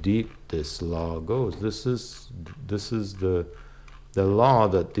how deep this law goes. This is the law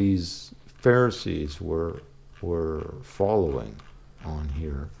that these Pharisees were following on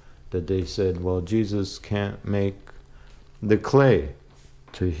here. That they said, well, Jesus can't make the clay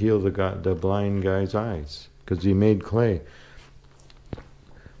to heal the blind guy's eyes because he made clay.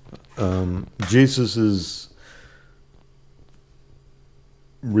 Jesus's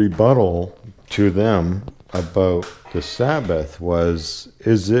rebuttal to them about the Sabbath was,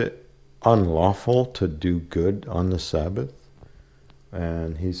 is it unlawful to do good on the Sabbath?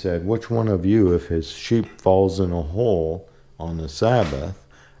 And he said, which one of you, if his sheep falls in a hole on the Sabbath,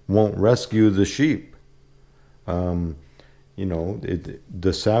 won't rescue the sheep? The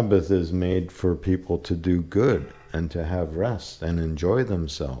Sabbath is made for people to do good and to have rest and enjoy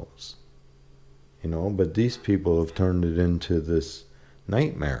themselves. But these people have turned it into this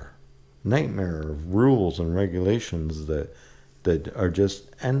nightmare of rules and regulations that are just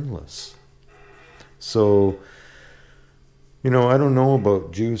endless. So, I don't know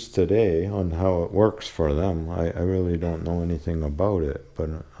about Jews today on how it works for them. I really don't know anything about it, but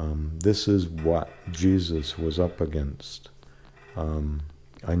this is what Jesus was up against.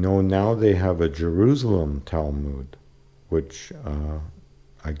 I know now they have a Jerusalem Talmud, which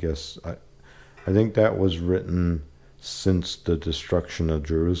I think that was written since the destruction of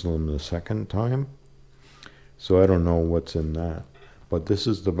Jerusalem the second time. So I don't know what's in that. But this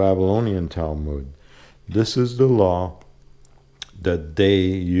is the Babylonian Talmud. This is the law that they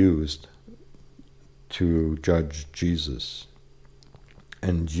used to judge Jesus.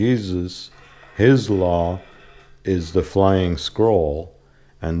 And Jesus, his law is the flying scroll,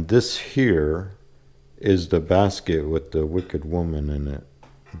 and this here is the basket with the wicked woman in it.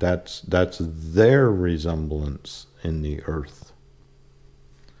 That's their resemblance in the earth.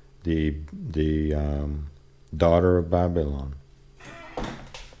 The daughter of Babylon.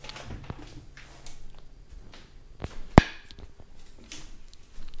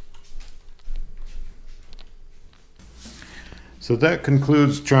 So that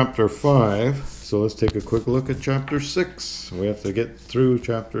concludes chapter 5. So let's take a quick look at chapter 6. We have to get through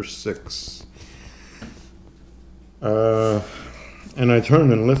chapter 6. And I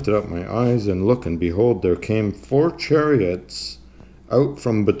turned and lifted up my eyes and looked, and behold, there came 4 chariots out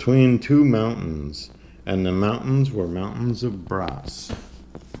from between 2 mountains, and the mountains were mountains of brass.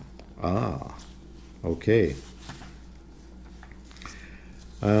 Ah, okay.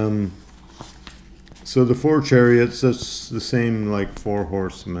 So the 4 chariots, that's the same like 4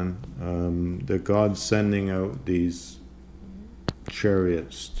 horsemen. That God's sending out these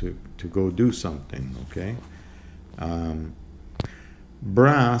chariots to go do something, okay?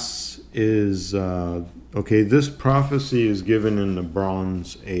 Brass is, okay, this prophecy is given in the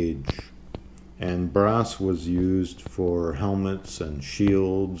Bronze Age. And brass was used for helmets and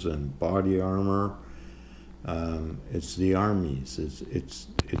shields and body armor. It's the armies. It's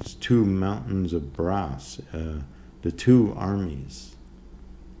 2 mountains of brass. The 2 armies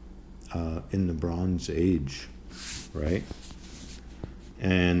in the Bronze Age, right?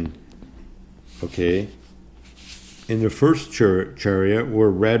 And okay, in the first chariot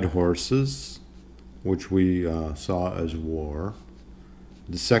were red horses, which we saw as war.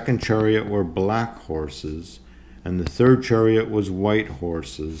 The second chariot were black horses, and the third chariot was white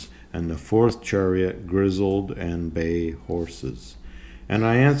horses, and the fourth chariot grizzled and bay horses. And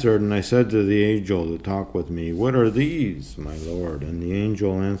I answered, and I said to the angel that talked with me, "What are these, my Lord?" And the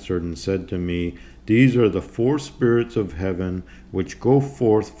angel answered and said to me, "These are the 4 spirits of heaven, which go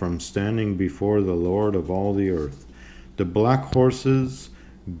forth from standing before the Lord of all the earth. The black horses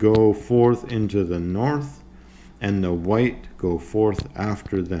go forth into the north, and the white go forth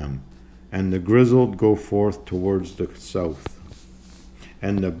after them, and the grizzled go forth towards the south.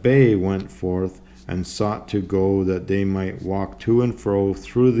 And the bay went forth and sought to go, that they might walk to and fro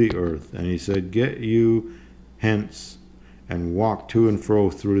through the earth. And he said, Get you hence, and walk to and fro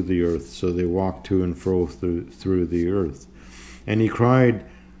through the earth. So they walked to and fro through the earth. And he cried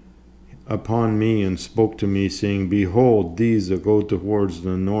upon me and spoke to me, saying, Behold, these that go towards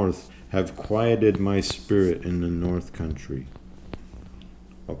the north have quieted my spirit in the north country.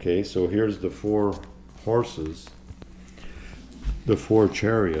 Okay, so here's the 4 horses, the 4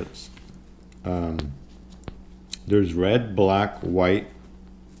 chariots. There's red, black, white,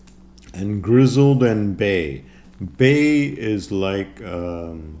 and grizzled and bay. Bay is like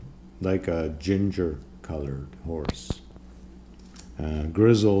a ginger-colored horse.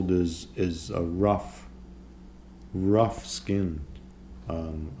 Grizzled is a rough skin.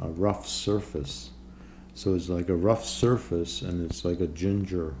 A rough surface. So it's like a rough surface, and it's like a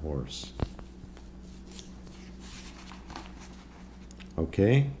ginger horse.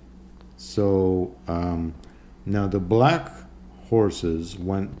 Okay? So now the black horses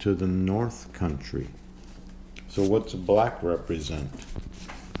went to the north country. So what's black represent?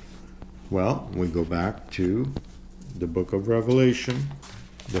 Well, we go back to the book of Revelation,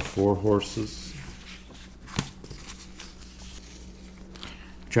 the 4 horses.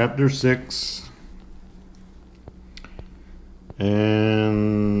 Chapter 6,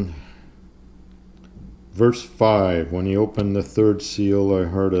 and verse 5, When he opened the 3rd seal, I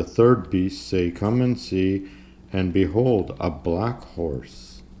heard a 3rd beast say, Come and see, and behold, a black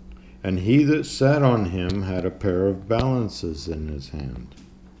horse. And he that sat on him had a pair of balances in his hand.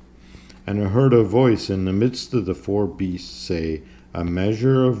 And I heard a voice in the midst of the 4 beasts say, A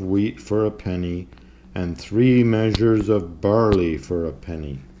measure of wheat for a penny, and 3 measures of barley for a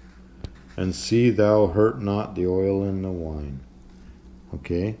penny. And see thou hurt not the oil in the wine.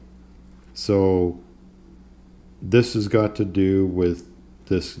 Okay? So this has got to do with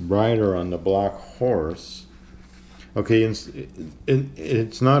this rider on the black horse. Okay,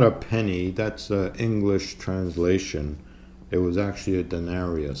 it's not a penny. That's an English translation. It was actually a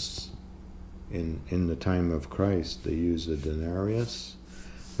denarius. In the time of Christ, they used a denarius.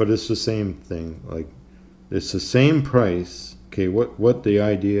 But it's the same thing. Like, it's the same price. Okay, what the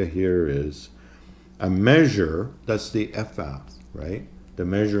idea here is, a measure, that's the ephath, right? The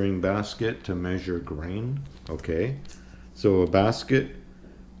measuring basket to measure grain. Okay, so a basket,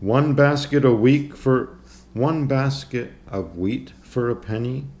 1 basket a week for 1 basket of wheat for a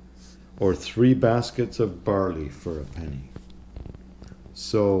penny, or 3 baskets of barley for a penny.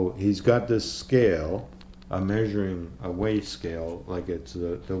 So he's got this scale, a weigh scale, like it's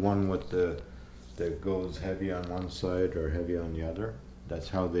the one with that goes heavy on one side or heavy on the other. That's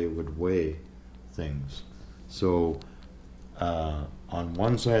how they would weigh things. So on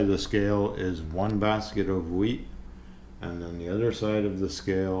one side of the scale is 1 basket of wheat, and on the other side of the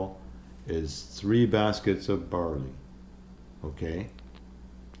scale is 3 baskets of barley. Okay?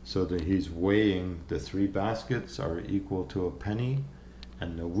 So that he's weighing, the 3 baskets are equal to a penny,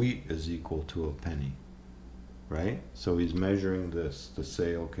 and the wheat is equal to a penny. Right? So he's measuring this to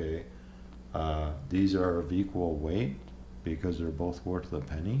say, okay, these are of equal weight, because they're both worth a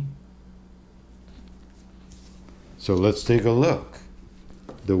penny? So let's take a look.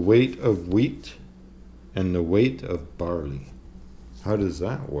 The weight of wheat and the weight of barley. How does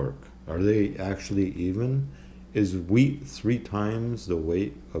that work? Are they actually even? Is wheat 3 times the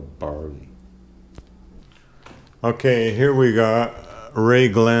weight of barley? Okay, here we got Ray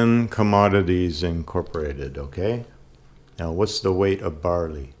Glenn Commodities Incorporated, okay? Now, what's the weight of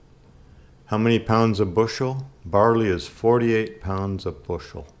barley? How many pounds a bushel? Barley is 48 pounds a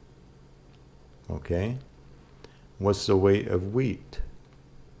bushel, okay? What's the weight of wheat?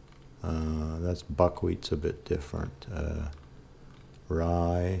 That's buckwheat's a bit different.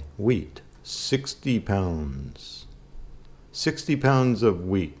 Rye, wheat, 60 pounds. 60 pounds of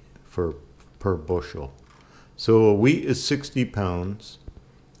wheat per bushel. So wheat is 60 pounds,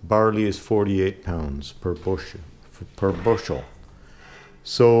 barley is 48 pounds per bushel.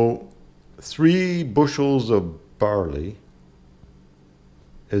 So 3 bushels of barley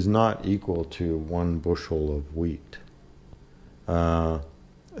is not equal to 1 bushel of wheat.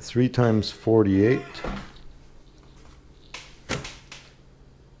 3 times 48.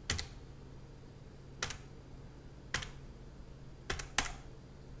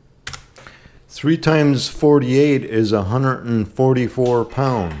 3 times 48 is 144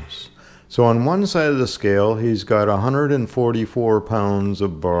 pounds. So on one side of the scale, he's got 144 pounds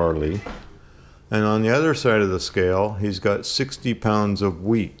of barley. And on the other side of the scale, he's got 60 pounds of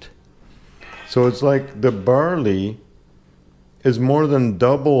wheat. So it's like the barley is more than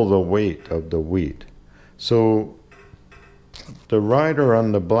double the weight of the wheat. So the rider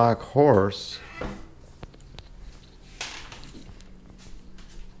on the black horse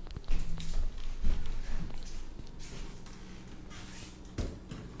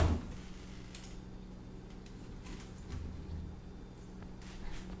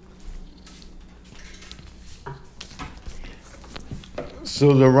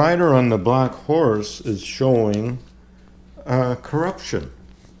is showing corruption.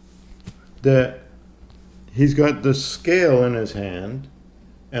 That he's got the scale in his hand,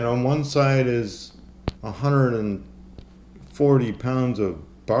 and on one side is 140 pounds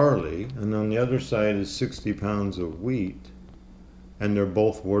of barley, and on the other side is 60 pounds of wheat, and they're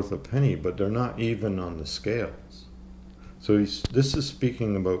both worth a penny, but they're not even on the scales. So this is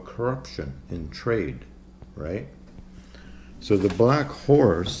speaking about corruption in trade, right? So the black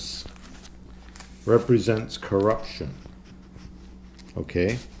horse represents corruption,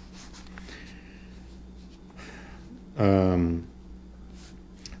 okay? The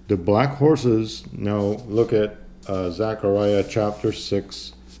black horses, now look at Zechariah chapter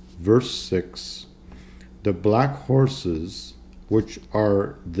 6, verse 6. The black horses which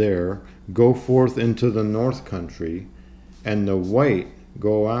are there go forth into the north country, and the white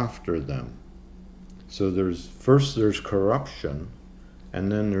go after them. So first there's corruption,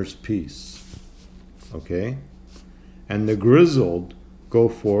 and then there's peace, okay? And the grizzled go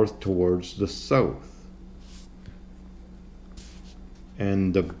forth towards the south.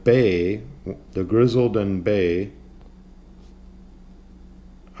 And the bay, the grizzled and bay,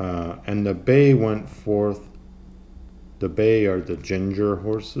 and the bay went forth. The bay are the ginger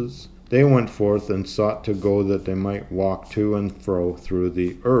horses. They went forth and sought to go that they might walk to and fro through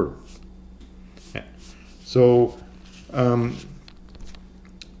the earth. So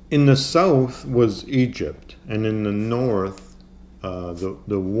in the south was Egypt, and in the north,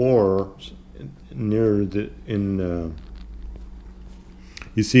 the war near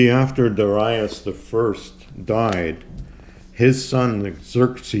you see, after Darius the First died, his son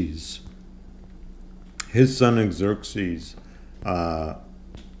Xerxes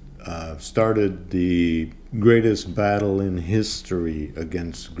started the greatest battle in history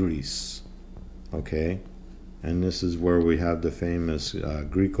against Greece, okay? And this is where we have the famous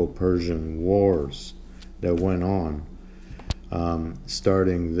Greco-Persian wars that went on,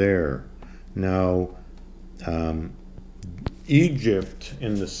 starting there. Now, Egypt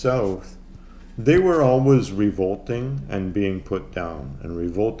in the south, they were always revolting and being put down, and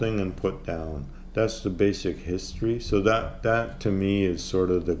revolting and put down. That's the basic history. So that to me is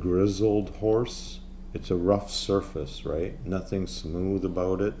sort of the grizzled horse. It's a rough surface, right? Nothing smooth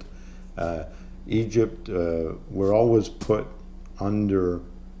about it. Egypt were always put under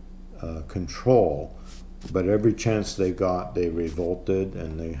control, but every chance they got, they revolted,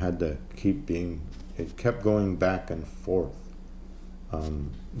 and they had to keep being. It kept going back and forth.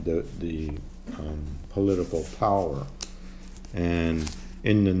 The political power, and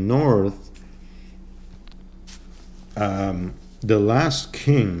in the north, the last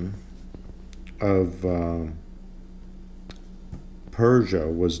king of Persia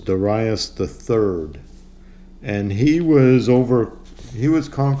was Darius the Third, And he was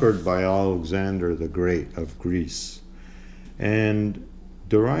conquered by Alexander the Great of Greece. And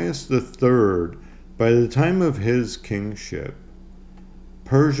Darius III, by the time of his kingship,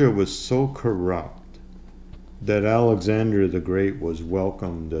 Persia was so corrupt that Alexander the Great was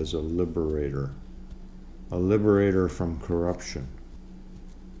welcomed as a liberator from corruption.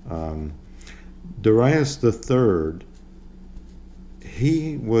 Darius III,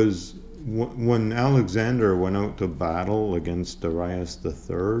 when Alexander went out to battle against Darius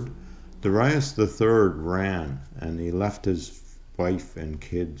III, Darius III ran and he left his wife and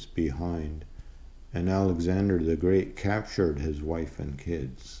kids behind. And Alexander the Great captured his wife and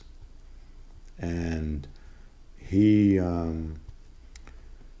kids. And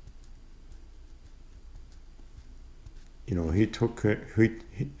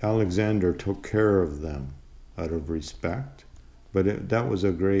Alexander took care of them out of respect. But that was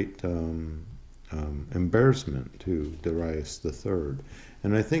a great embarrassment to Darius III.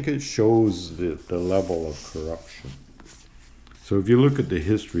 And I think it shows the level of corruption. So if you look at the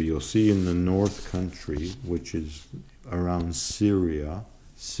history, you'll see in the North Country, which is around Syria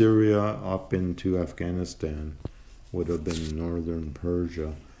up into Afghanistan would have been northern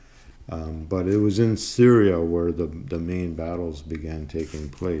Persia. But it was in Syria where the main battles began taking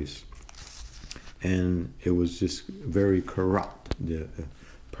place. And it was just very corrupt.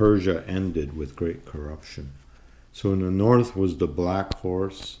 Persia ended with great corruption. So in the north was the black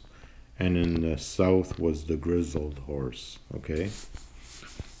horse, and in the south was the grizzled horse. Okay.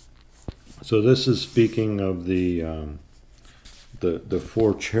 So this is speaking of the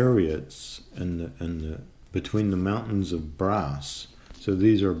four chariots and between the mountains of brass. So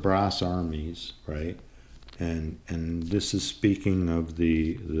these are brass armies, right? And this is speaking of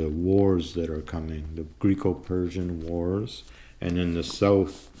the wars that are coming, the Greco-Persian wars, and in the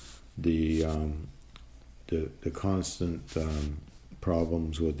south, the constant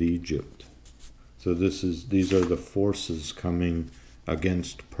problems with Egypt. So these are the forces coming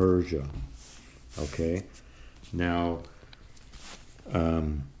against Persia. Okay, now.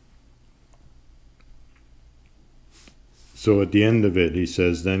 So at the end of it, he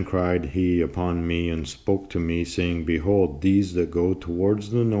says, "Then cried he upon me and spoke to me, saying, Behold, these that go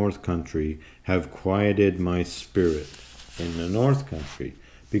towards the north country have quieted my spirit." In the north country,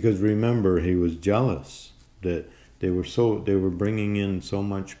 because remember, he was jealous that they were bringing in so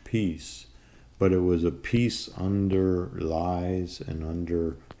much peace, but it was a peace under lies and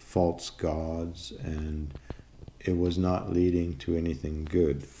under false gods, and it was not leading to anything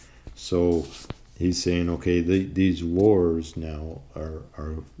good. So he's saying, okay, these wars now are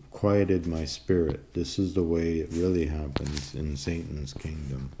quieted my spirit. This is the way it really happens in Satan's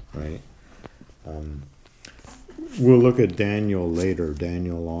kingdom, right? We'll look at Daniel later.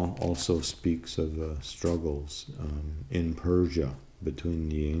 Daniel also speaks of struggles in Persia between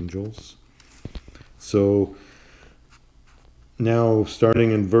the angels. So now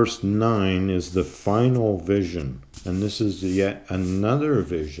starting in verse 9 is the final vision. And this is yet another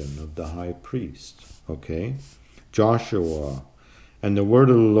vision of the high priest. Okay? Joshua. And the word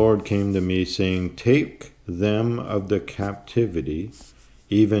of the Lord came to me, saying, Take them of the captivity,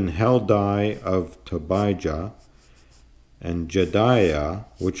 even Heldai of Tobijah, and Jediah,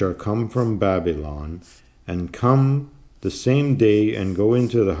 which are come from Babylon, and come the same day, and go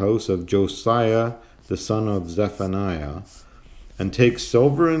into the house of Josiah the son of Zephaniah, and take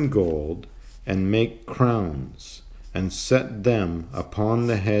silver and gold, and make crowns, and set them upon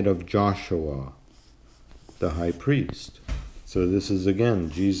the head of Joshua, the high priest. So this is again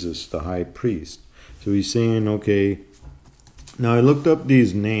Jesus, the high priest. So he's saying, okay, now I looked up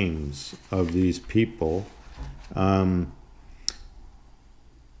these names of these people.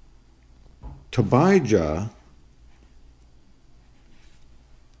 Tobijah,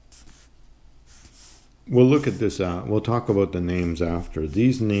 we'll look at this out. We'll talk about the names after.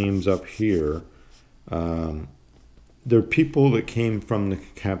 These names up here, they're people that came from the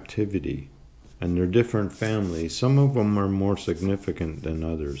captivity, and they're different families. Some of them are more significant than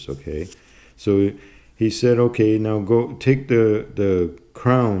others, okay? So he said, okay, now go take the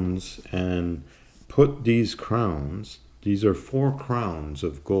crowns and put these crowns, these are 4 crowns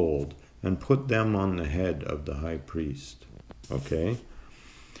of gold, and put them on the head of the high priest, okay?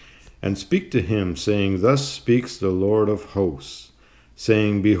 And speak to him, saying, Thus speaks the Lord of hosts,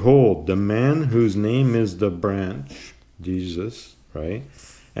 saying, Behold, the man whose name is the branch, Jesus, right?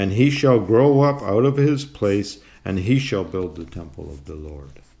 And he shall grow up out of his place, and he shall build the temple of the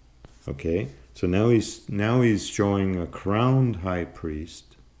Lord. Okay? So now he's showing a crowned high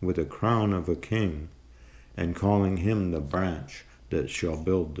priest with a crown of a king, and calling him the branch that shall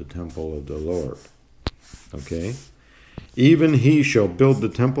build the temple of the Lord. Okay? Even he shall build the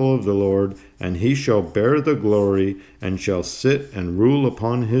temple of the Lord, and he shall bear the glory, and shall sit and rule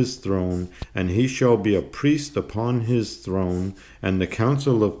upon his throne, and he shall be a priest upon his throne, and the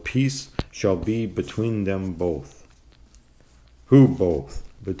counsel of peace shall be between them both. Who both?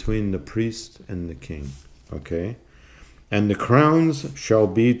 Between the priest and the king. Okay? And the crowns shall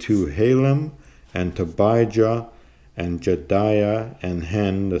be to Halem, and Tobijah, and Jedaiah, and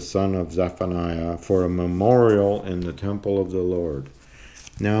Hen, the son of Zephaniah, for a memorial in the temple of the Lord.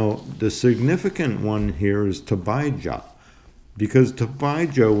 Now, the significant one here is Tobijah, because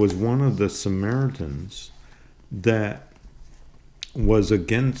Tobijah was one of the Samaritans that was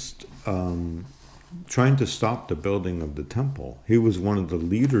against trying to stop the building of the temple. He was one of the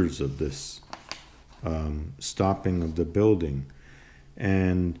leaders of this stopping of the building.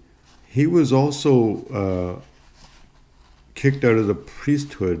 And he was also kicked out of the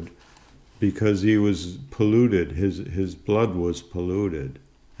priesthood because he was polluted. His blood was polluted,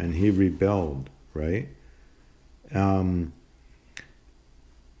 and he rebelled, right? And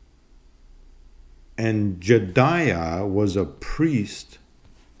Jedaiah was a priest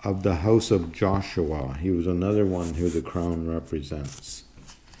of the house of Joshua. He was another one who the crown represents.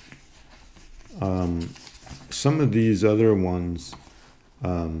 Some of these other ones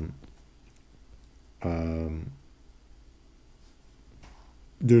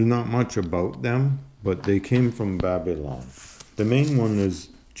there's not much about them, but they came from Babylon. The main one is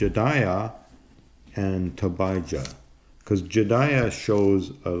Jedaiah and Tobijah, because Jedaiah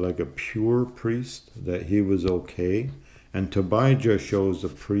shows like a pure priest, that he was okay, and Tobijah shows a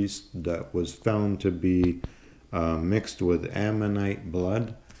priest that was found to be mixed with Ammonite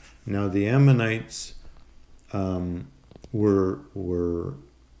blood. Now the Ammonites were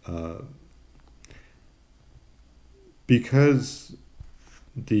because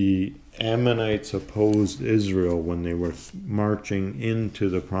the Ammonites opposed Israel when they were marching into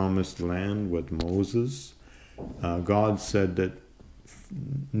the promised land with Moses. God said that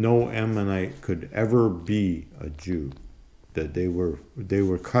no Ammonite could ever be a Jew, that they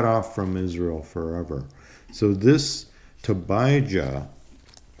were cut off from Israel forever. So this Tobijah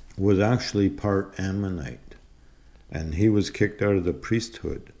was actually part Ammonite, and he was kicked out of the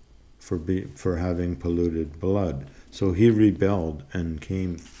priesthood for having polluted blood. So he rebelled and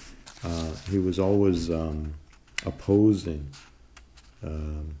came. He was always opposing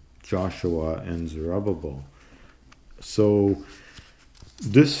Joshua and Zerubbabel. So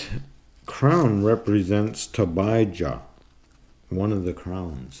this crown represents Tobijah, one of the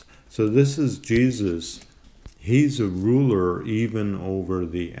crowns. So this is Jesus. He's a ruler even over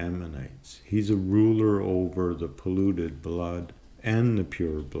the Ammonites. He's a ruler over the polluted blood and the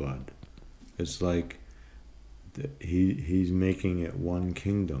pure blood. It's like he's making it one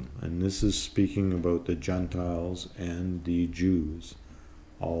kingdom. And this is speaking about the Gentiles and the Jews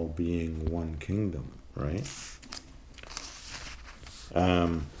all being one kingdom, right?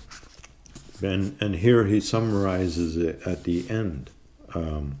 And here he summarizes it at the end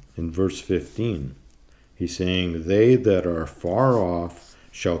in verse 15. He's saying, "They that are far off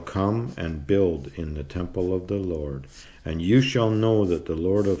shall come and build in the temple of the Lord, and you shall know that the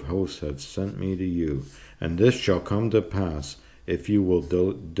Lord of hosts hath sent me to you. And this shall come to pass if you will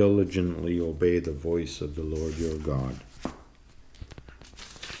diligently obey the voice of the Lord your God."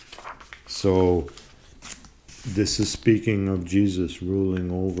 So this is speaking of Jesus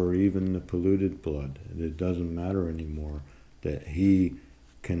ruling over even the polluted blood. It doesn't matter anymore, that he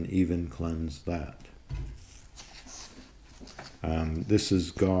can even cleanse that. This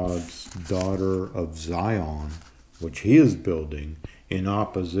is God's daughter of Zion, which he is building in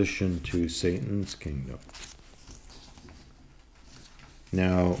opposition to Satan's kingdom.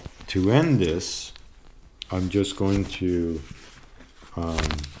 Now, to end this, I'm just going to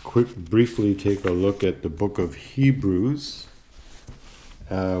briefly take a look at the book of Hebrews,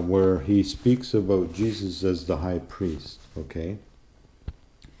 where he speaks about Jesus as the high priest, okay?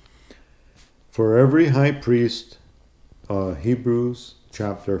 For every high priest, Hebrews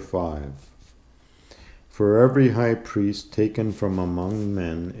chapter 5. For every high priest taken from among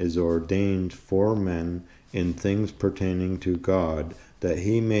men is ordained for men in things pertaining to God, that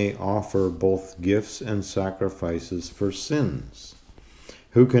he may offer both gifts and sacrifices for sins,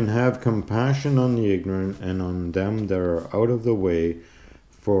 who can have compassion on the ignorant and on them that are out of the way,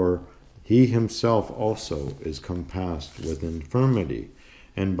 for he himself also is compassed with infirmity,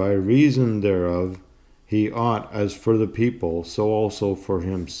 and by reason thereof he ought, as for the people, so also for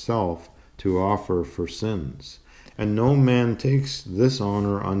himself, to offer for sins. And no man takes this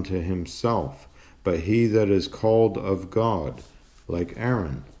honor unto himself, but he that is called of God, like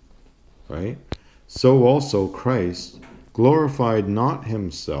Aaron, right? So also Christ glorified not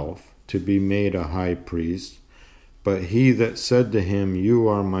himself to be made a high priest, but he that said to him, You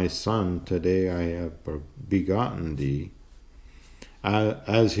are my son, today I have begotten thee.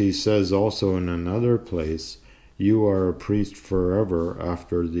 As he says also in another place, You are a priest forever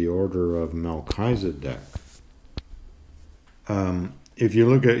after the order of Melchizedek. If you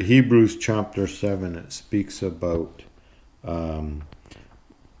look at Hebrews chapter 7, it speaks about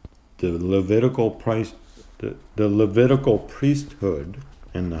the Levitical priesthood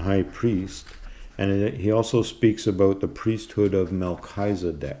and the high priest, and he also speaks about the priesthood of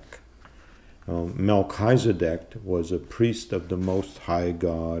Melchizedek. Melchizedek was a priest of the Most High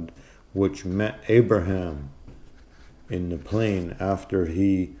God, which met Abraham in the plain after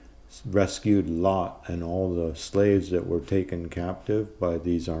he rescued Lot and all the slaves that were taken captive by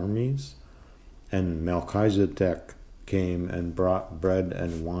these armies. And Melchizedek came and brought bread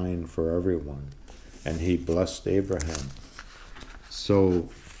and wine for everyone, and he blessed Abraham. So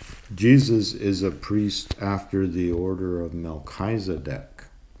Jesus is a priest after the order of Melchizedek.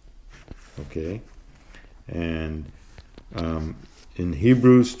 Okay? And in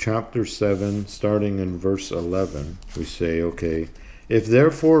Hebrews chapter 7, starting in verse 11, we say, okay, if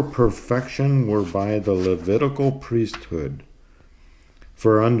therefore perfection were by the Levitical priesthood,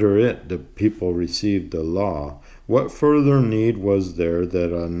 for under it the people received the law, what further need was there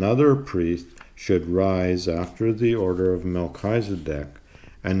that another priest should rise after the order of Melchizedek,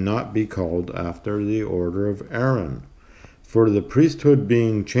 and not be called after the order of Aaron? For the priesthood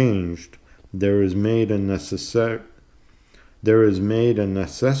being changed, there is made a necessity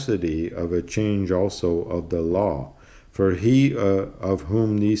of a change also of the law. For he of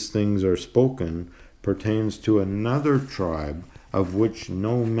whom these things are spoken pertains to another tribe, of which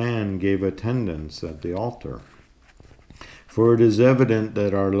no man gave attendance at the altar. For it is evident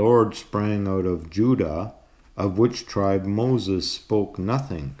that our Lord sprang out of Judah, of which tribe Moses spoke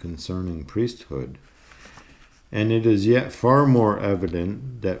nothing concerning priesthood. And it is yet far more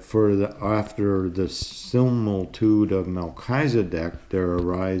evident that after the similitude of Melchizedek there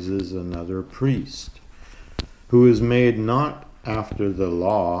arises another priest, who is made not after the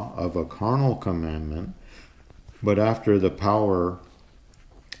law of a carnal commandment, but after the power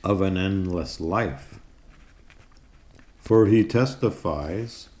of an endless life. For he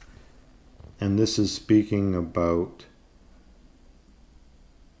testifies, and this is speaking about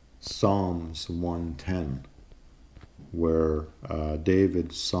Psalms 110, where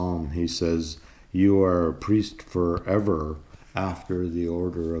David's psalm, he says, You are a priest forever after the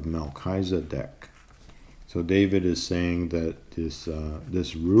order of Melchizedek. So David is saying that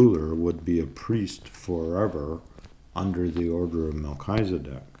this ruler would be a priest forever under the order of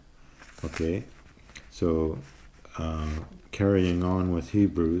Melchizedek. Okay, so carrying on with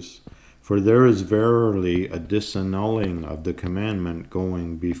Hebrews, for there is verily a disannulling of the commandment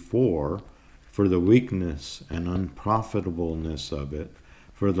going before, for the weakness and unprofitableness of it.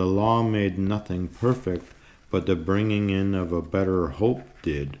 For the law made nothing perfect, but the bringing in of a better hope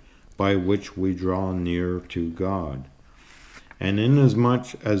did, by which we draw near to God. And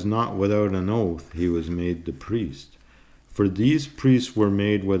inasmuch as not without an oath he was made the priest. For these priests were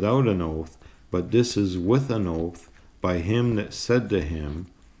made without an oath, but this is with an oath, by him that said to him,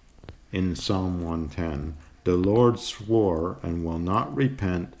 in Psalm 110, The Lord swore and will not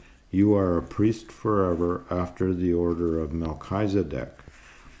repent, You are a priest forever after the order of Melchizedek.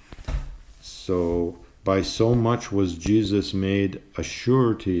 So by so much was Jesus made a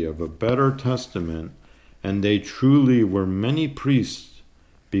surety of a better testament, and they truly were many priests,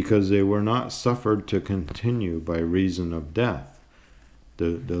 because they were not suffered to continue by reason of death.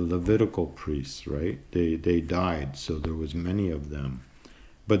 The Levitical priests, right? They died, so there was many of them.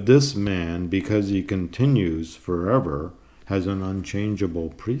 But this man, because he continues forever, has an unchangeable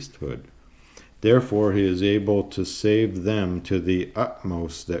priesthood. Therefore he is able to save them to the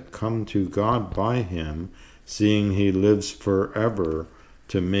utmost that come to God by him, seeing he lives forever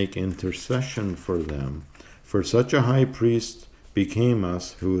to make intercession for them. For such a high priest became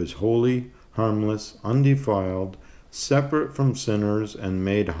us, who is holy, harmless, undefiled, separate from sinners, and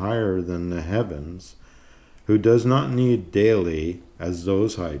made higher than the heavens, who does not need daily, as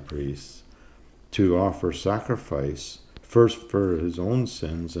those high priests, to offer sacrifice, first for his own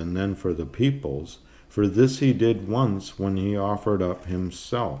sins and then for the people's. For this he did once when he offered up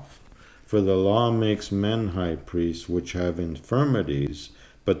himself. For the law makes men high priests which have infirmities,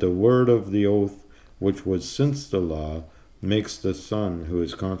 but the word of the oath, which was since the law, makes the Son who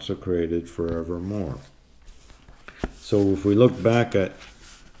is consecrated forevermore. So if we look back at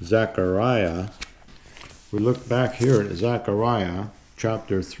Zechariah, we look back here at Zechariah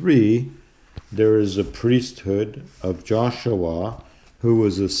chapter 3, there is a priesthood of Joshua, who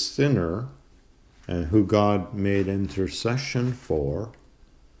was a sinner and who God made intercession for.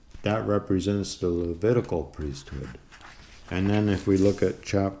 That represents the Levitical priesthood. And then if we look at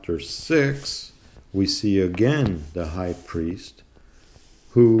chapter 6, we see again the high priest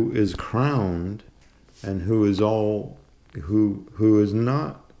who is crowned and who is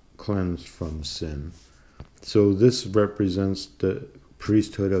not cleansed from sin. So this represents the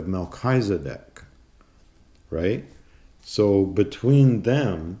priesthood of Melchizedek, right? So between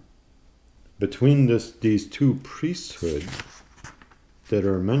these two priesthoods that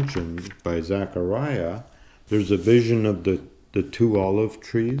are mentioned by Zechariah, there's a vision of the two olive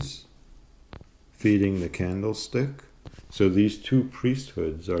trees feeding the candlestick. So these two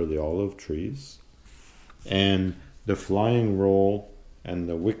priesthoods are the olive trees, and the flying roll and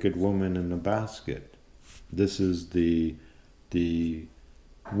the wicked woman in the basket. This is the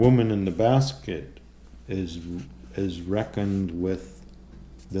woman in the basket is reckoned with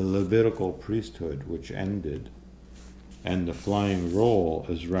the Levitical priesthood, which ended, and the flying roll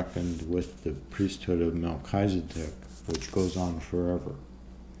is reckoned with the priesthood of Melchizedek, which goes on forever.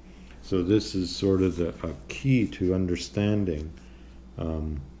 So this is sort of a key to understanding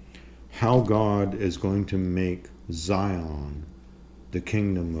how God is going to make Zion the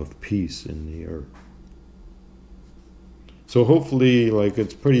kingdom of peace in the earth. So hopefully,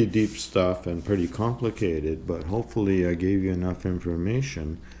 it's pretty deep stuff and pretty complicated, but hopefully I gave you enough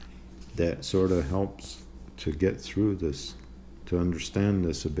information that sort of helps to get through this, to understand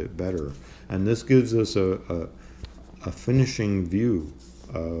this a bit better. And this gives us a finishing view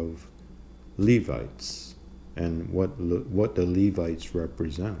of Levites and what the Levites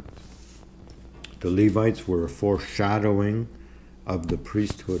represent. The Levites were a foreshadowing of the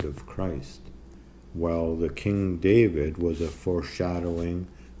priesthood of Christ, while the King David was a foreshadowing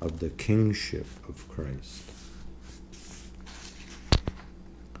of the kingship of Christ.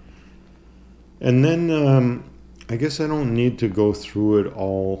 And then I guess I don't need to go through it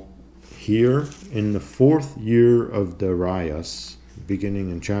all here. In the 4th year of Darius, beginning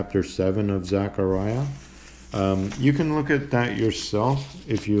in chapter 7 of Zechariah, you can look at that yourself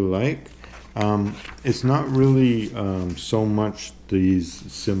if you like. It's not really so much these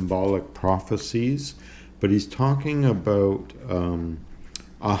symbolic prophecies, but he's talking about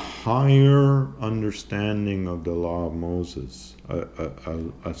a higher understanding of the law of Moses,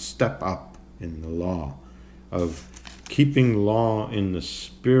 a step up in the law, of keeping law in the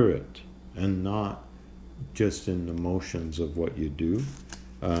spirit and not just in the motions of what you do.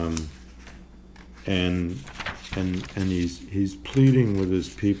 And he's pleading with his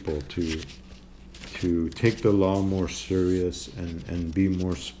people to take the law more serious and be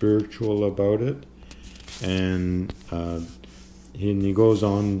more spiritual about it. And he goes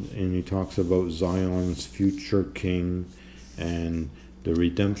on and he talks about Zion's future king and the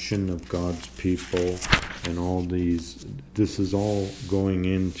redemption of God's people and all these. This is all going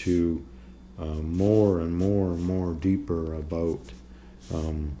into more and more deeper about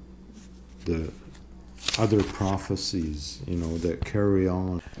the other prophecies, that carry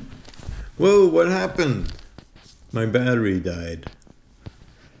on. Whoa, what happened? My battery died.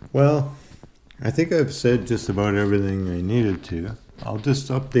 Well, I think I've said just about everything I needed to. I'll just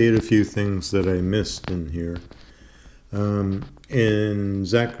update a few things that I missed in here. In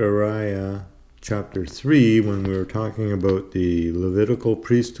Zechariah chapter 3, when we were talking about the Levitical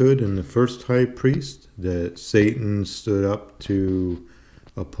priesthood and the first high priest that Satan stood up to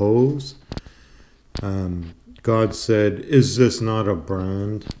oppose, God said, "Is this not a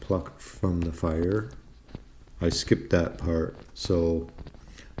brand plucked from the fire?" I skipped that part, so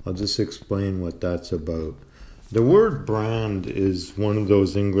I'll just explain what that's about. The word brand is one of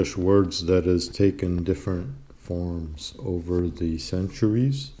those English words that has taken different forms over the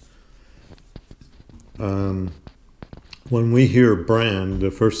centuries. When we hear brand,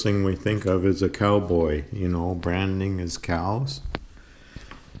 the first thing we think of is a cowboy, branding his cows.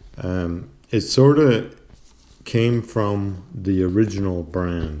 It sort of came from the original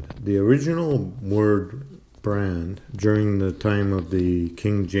brand. The original word brand during the time of the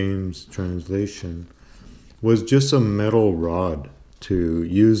King James translation was just a metal rod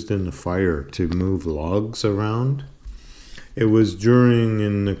used in the fire to move logs around. It was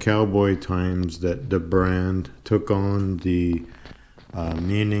in the cowboy times that the brand took on the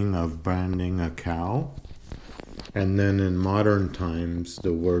meaning of branding a cow. And then in modern times,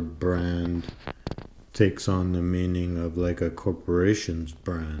 the word brand takes on the meaning of like a corporation's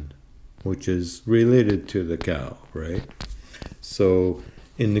brand, which is related to the cow, right? So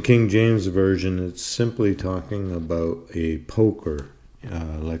in the King James Version, it's simply talking about a poker,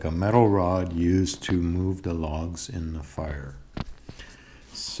 like like a metal rod used to move the logs in the fire.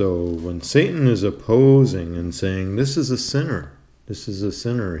 So when Satan is opposing and saying, this is a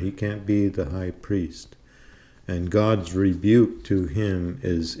sinner, he can't be the high priest. And God's rebuke to him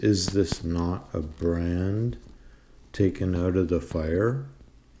is this not a brand taken out of the fire?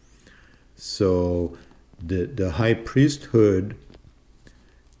 So the high priesthood,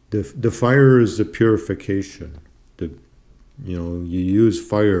 the fire is the purification. You use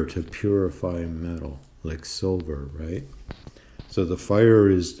fire to purify metal, like silver, right? So the fire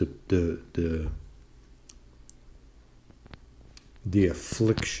is the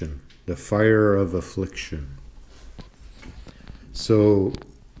affliction, the fire of affliction. So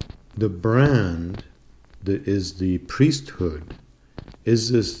the brand that is the priesthood,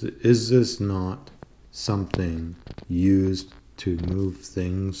 is this not something used to move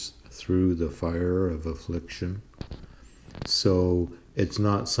things through the fire of affliction? So it's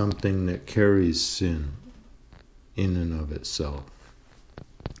not something that carries sin in and of itself.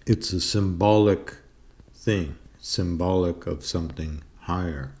 It's a symbolic thing, symbolic of something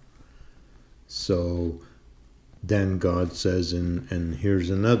higher. So then God says, and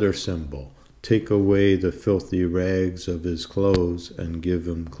here's another symbol, take away the filthy rags of his clothes and give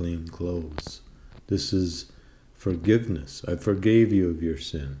him clean clothes. This is forgiveness. I forgave you of your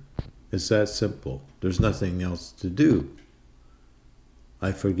sin. It's that simple. There's nothing else to do.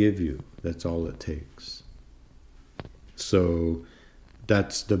 I forgive you. That's all it takes. So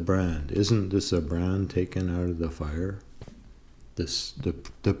that's the brand. Isn't this a brand taken out of the fire?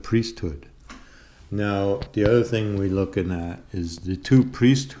 The priesthood. Now, the other thing we're looking at is the two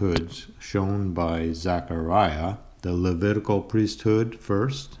priesthoods shown by Zechariah, the Levitical priesthood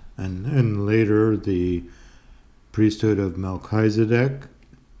first, and then later the priesthood of Melchizedek,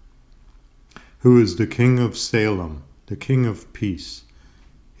 who is the king of Salem, the king of peace.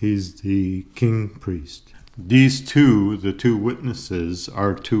 He's the king priest. These two, the two witnesses,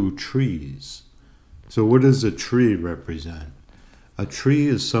 are two trees. So what does a tree represent? A tree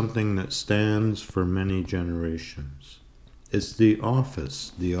is something that stands for many generations. It's the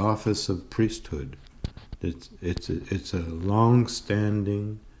office of priesthood. It's a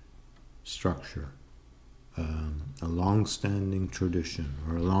long-standing structure, a long-standing tradition,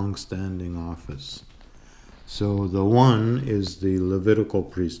 or a long-standing office. So the one is the Levitical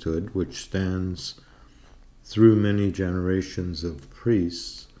priesthood, which stands through many generations of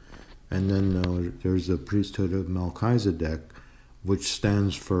priests. And then there's the priesthood of Melchizedek, which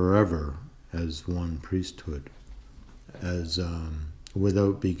stands forever as one priesthood, as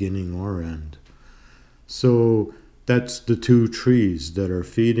without beginning or end. So that's the two trees that are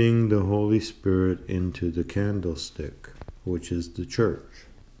feeding the Holy Spirit into the candlestick, which is the church.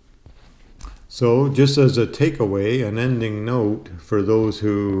 So just as a takeaway, an ending note for those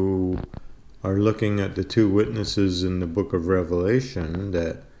who are looking at the two witnesses in the book of Revelation,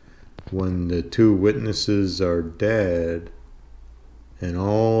 that when the two witnesses are dead and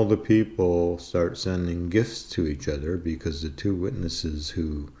all the people start sending gifts to each other because the two witnesses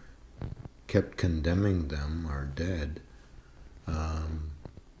who kept condemning them are dead.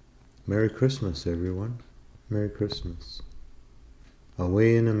 Merry Christmas, everyone. Merry Christmas.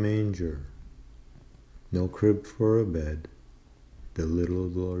 Away in a manger, no crib for a bed, the little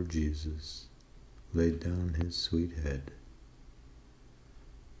Lord Jesus laid down his sweet head.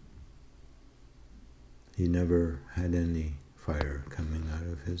 He never had any fire coming out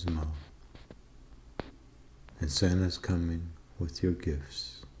of his mouth. And Santa's coming with your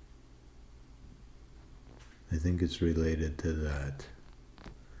gifts. I think it's related to that.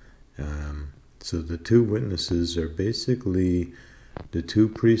 So the two witnesses are basically the two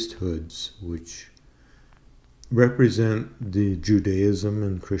priesthoods which represent the Judaism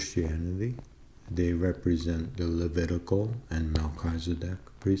and Christianity. They represent the Levitical and Melchizedek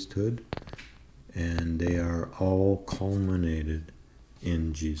priesthood, and they are all culminated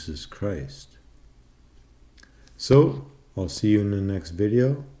in Jesus Christ. So, I'll see you in the next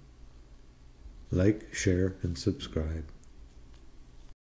video. Like, share, and subscribe.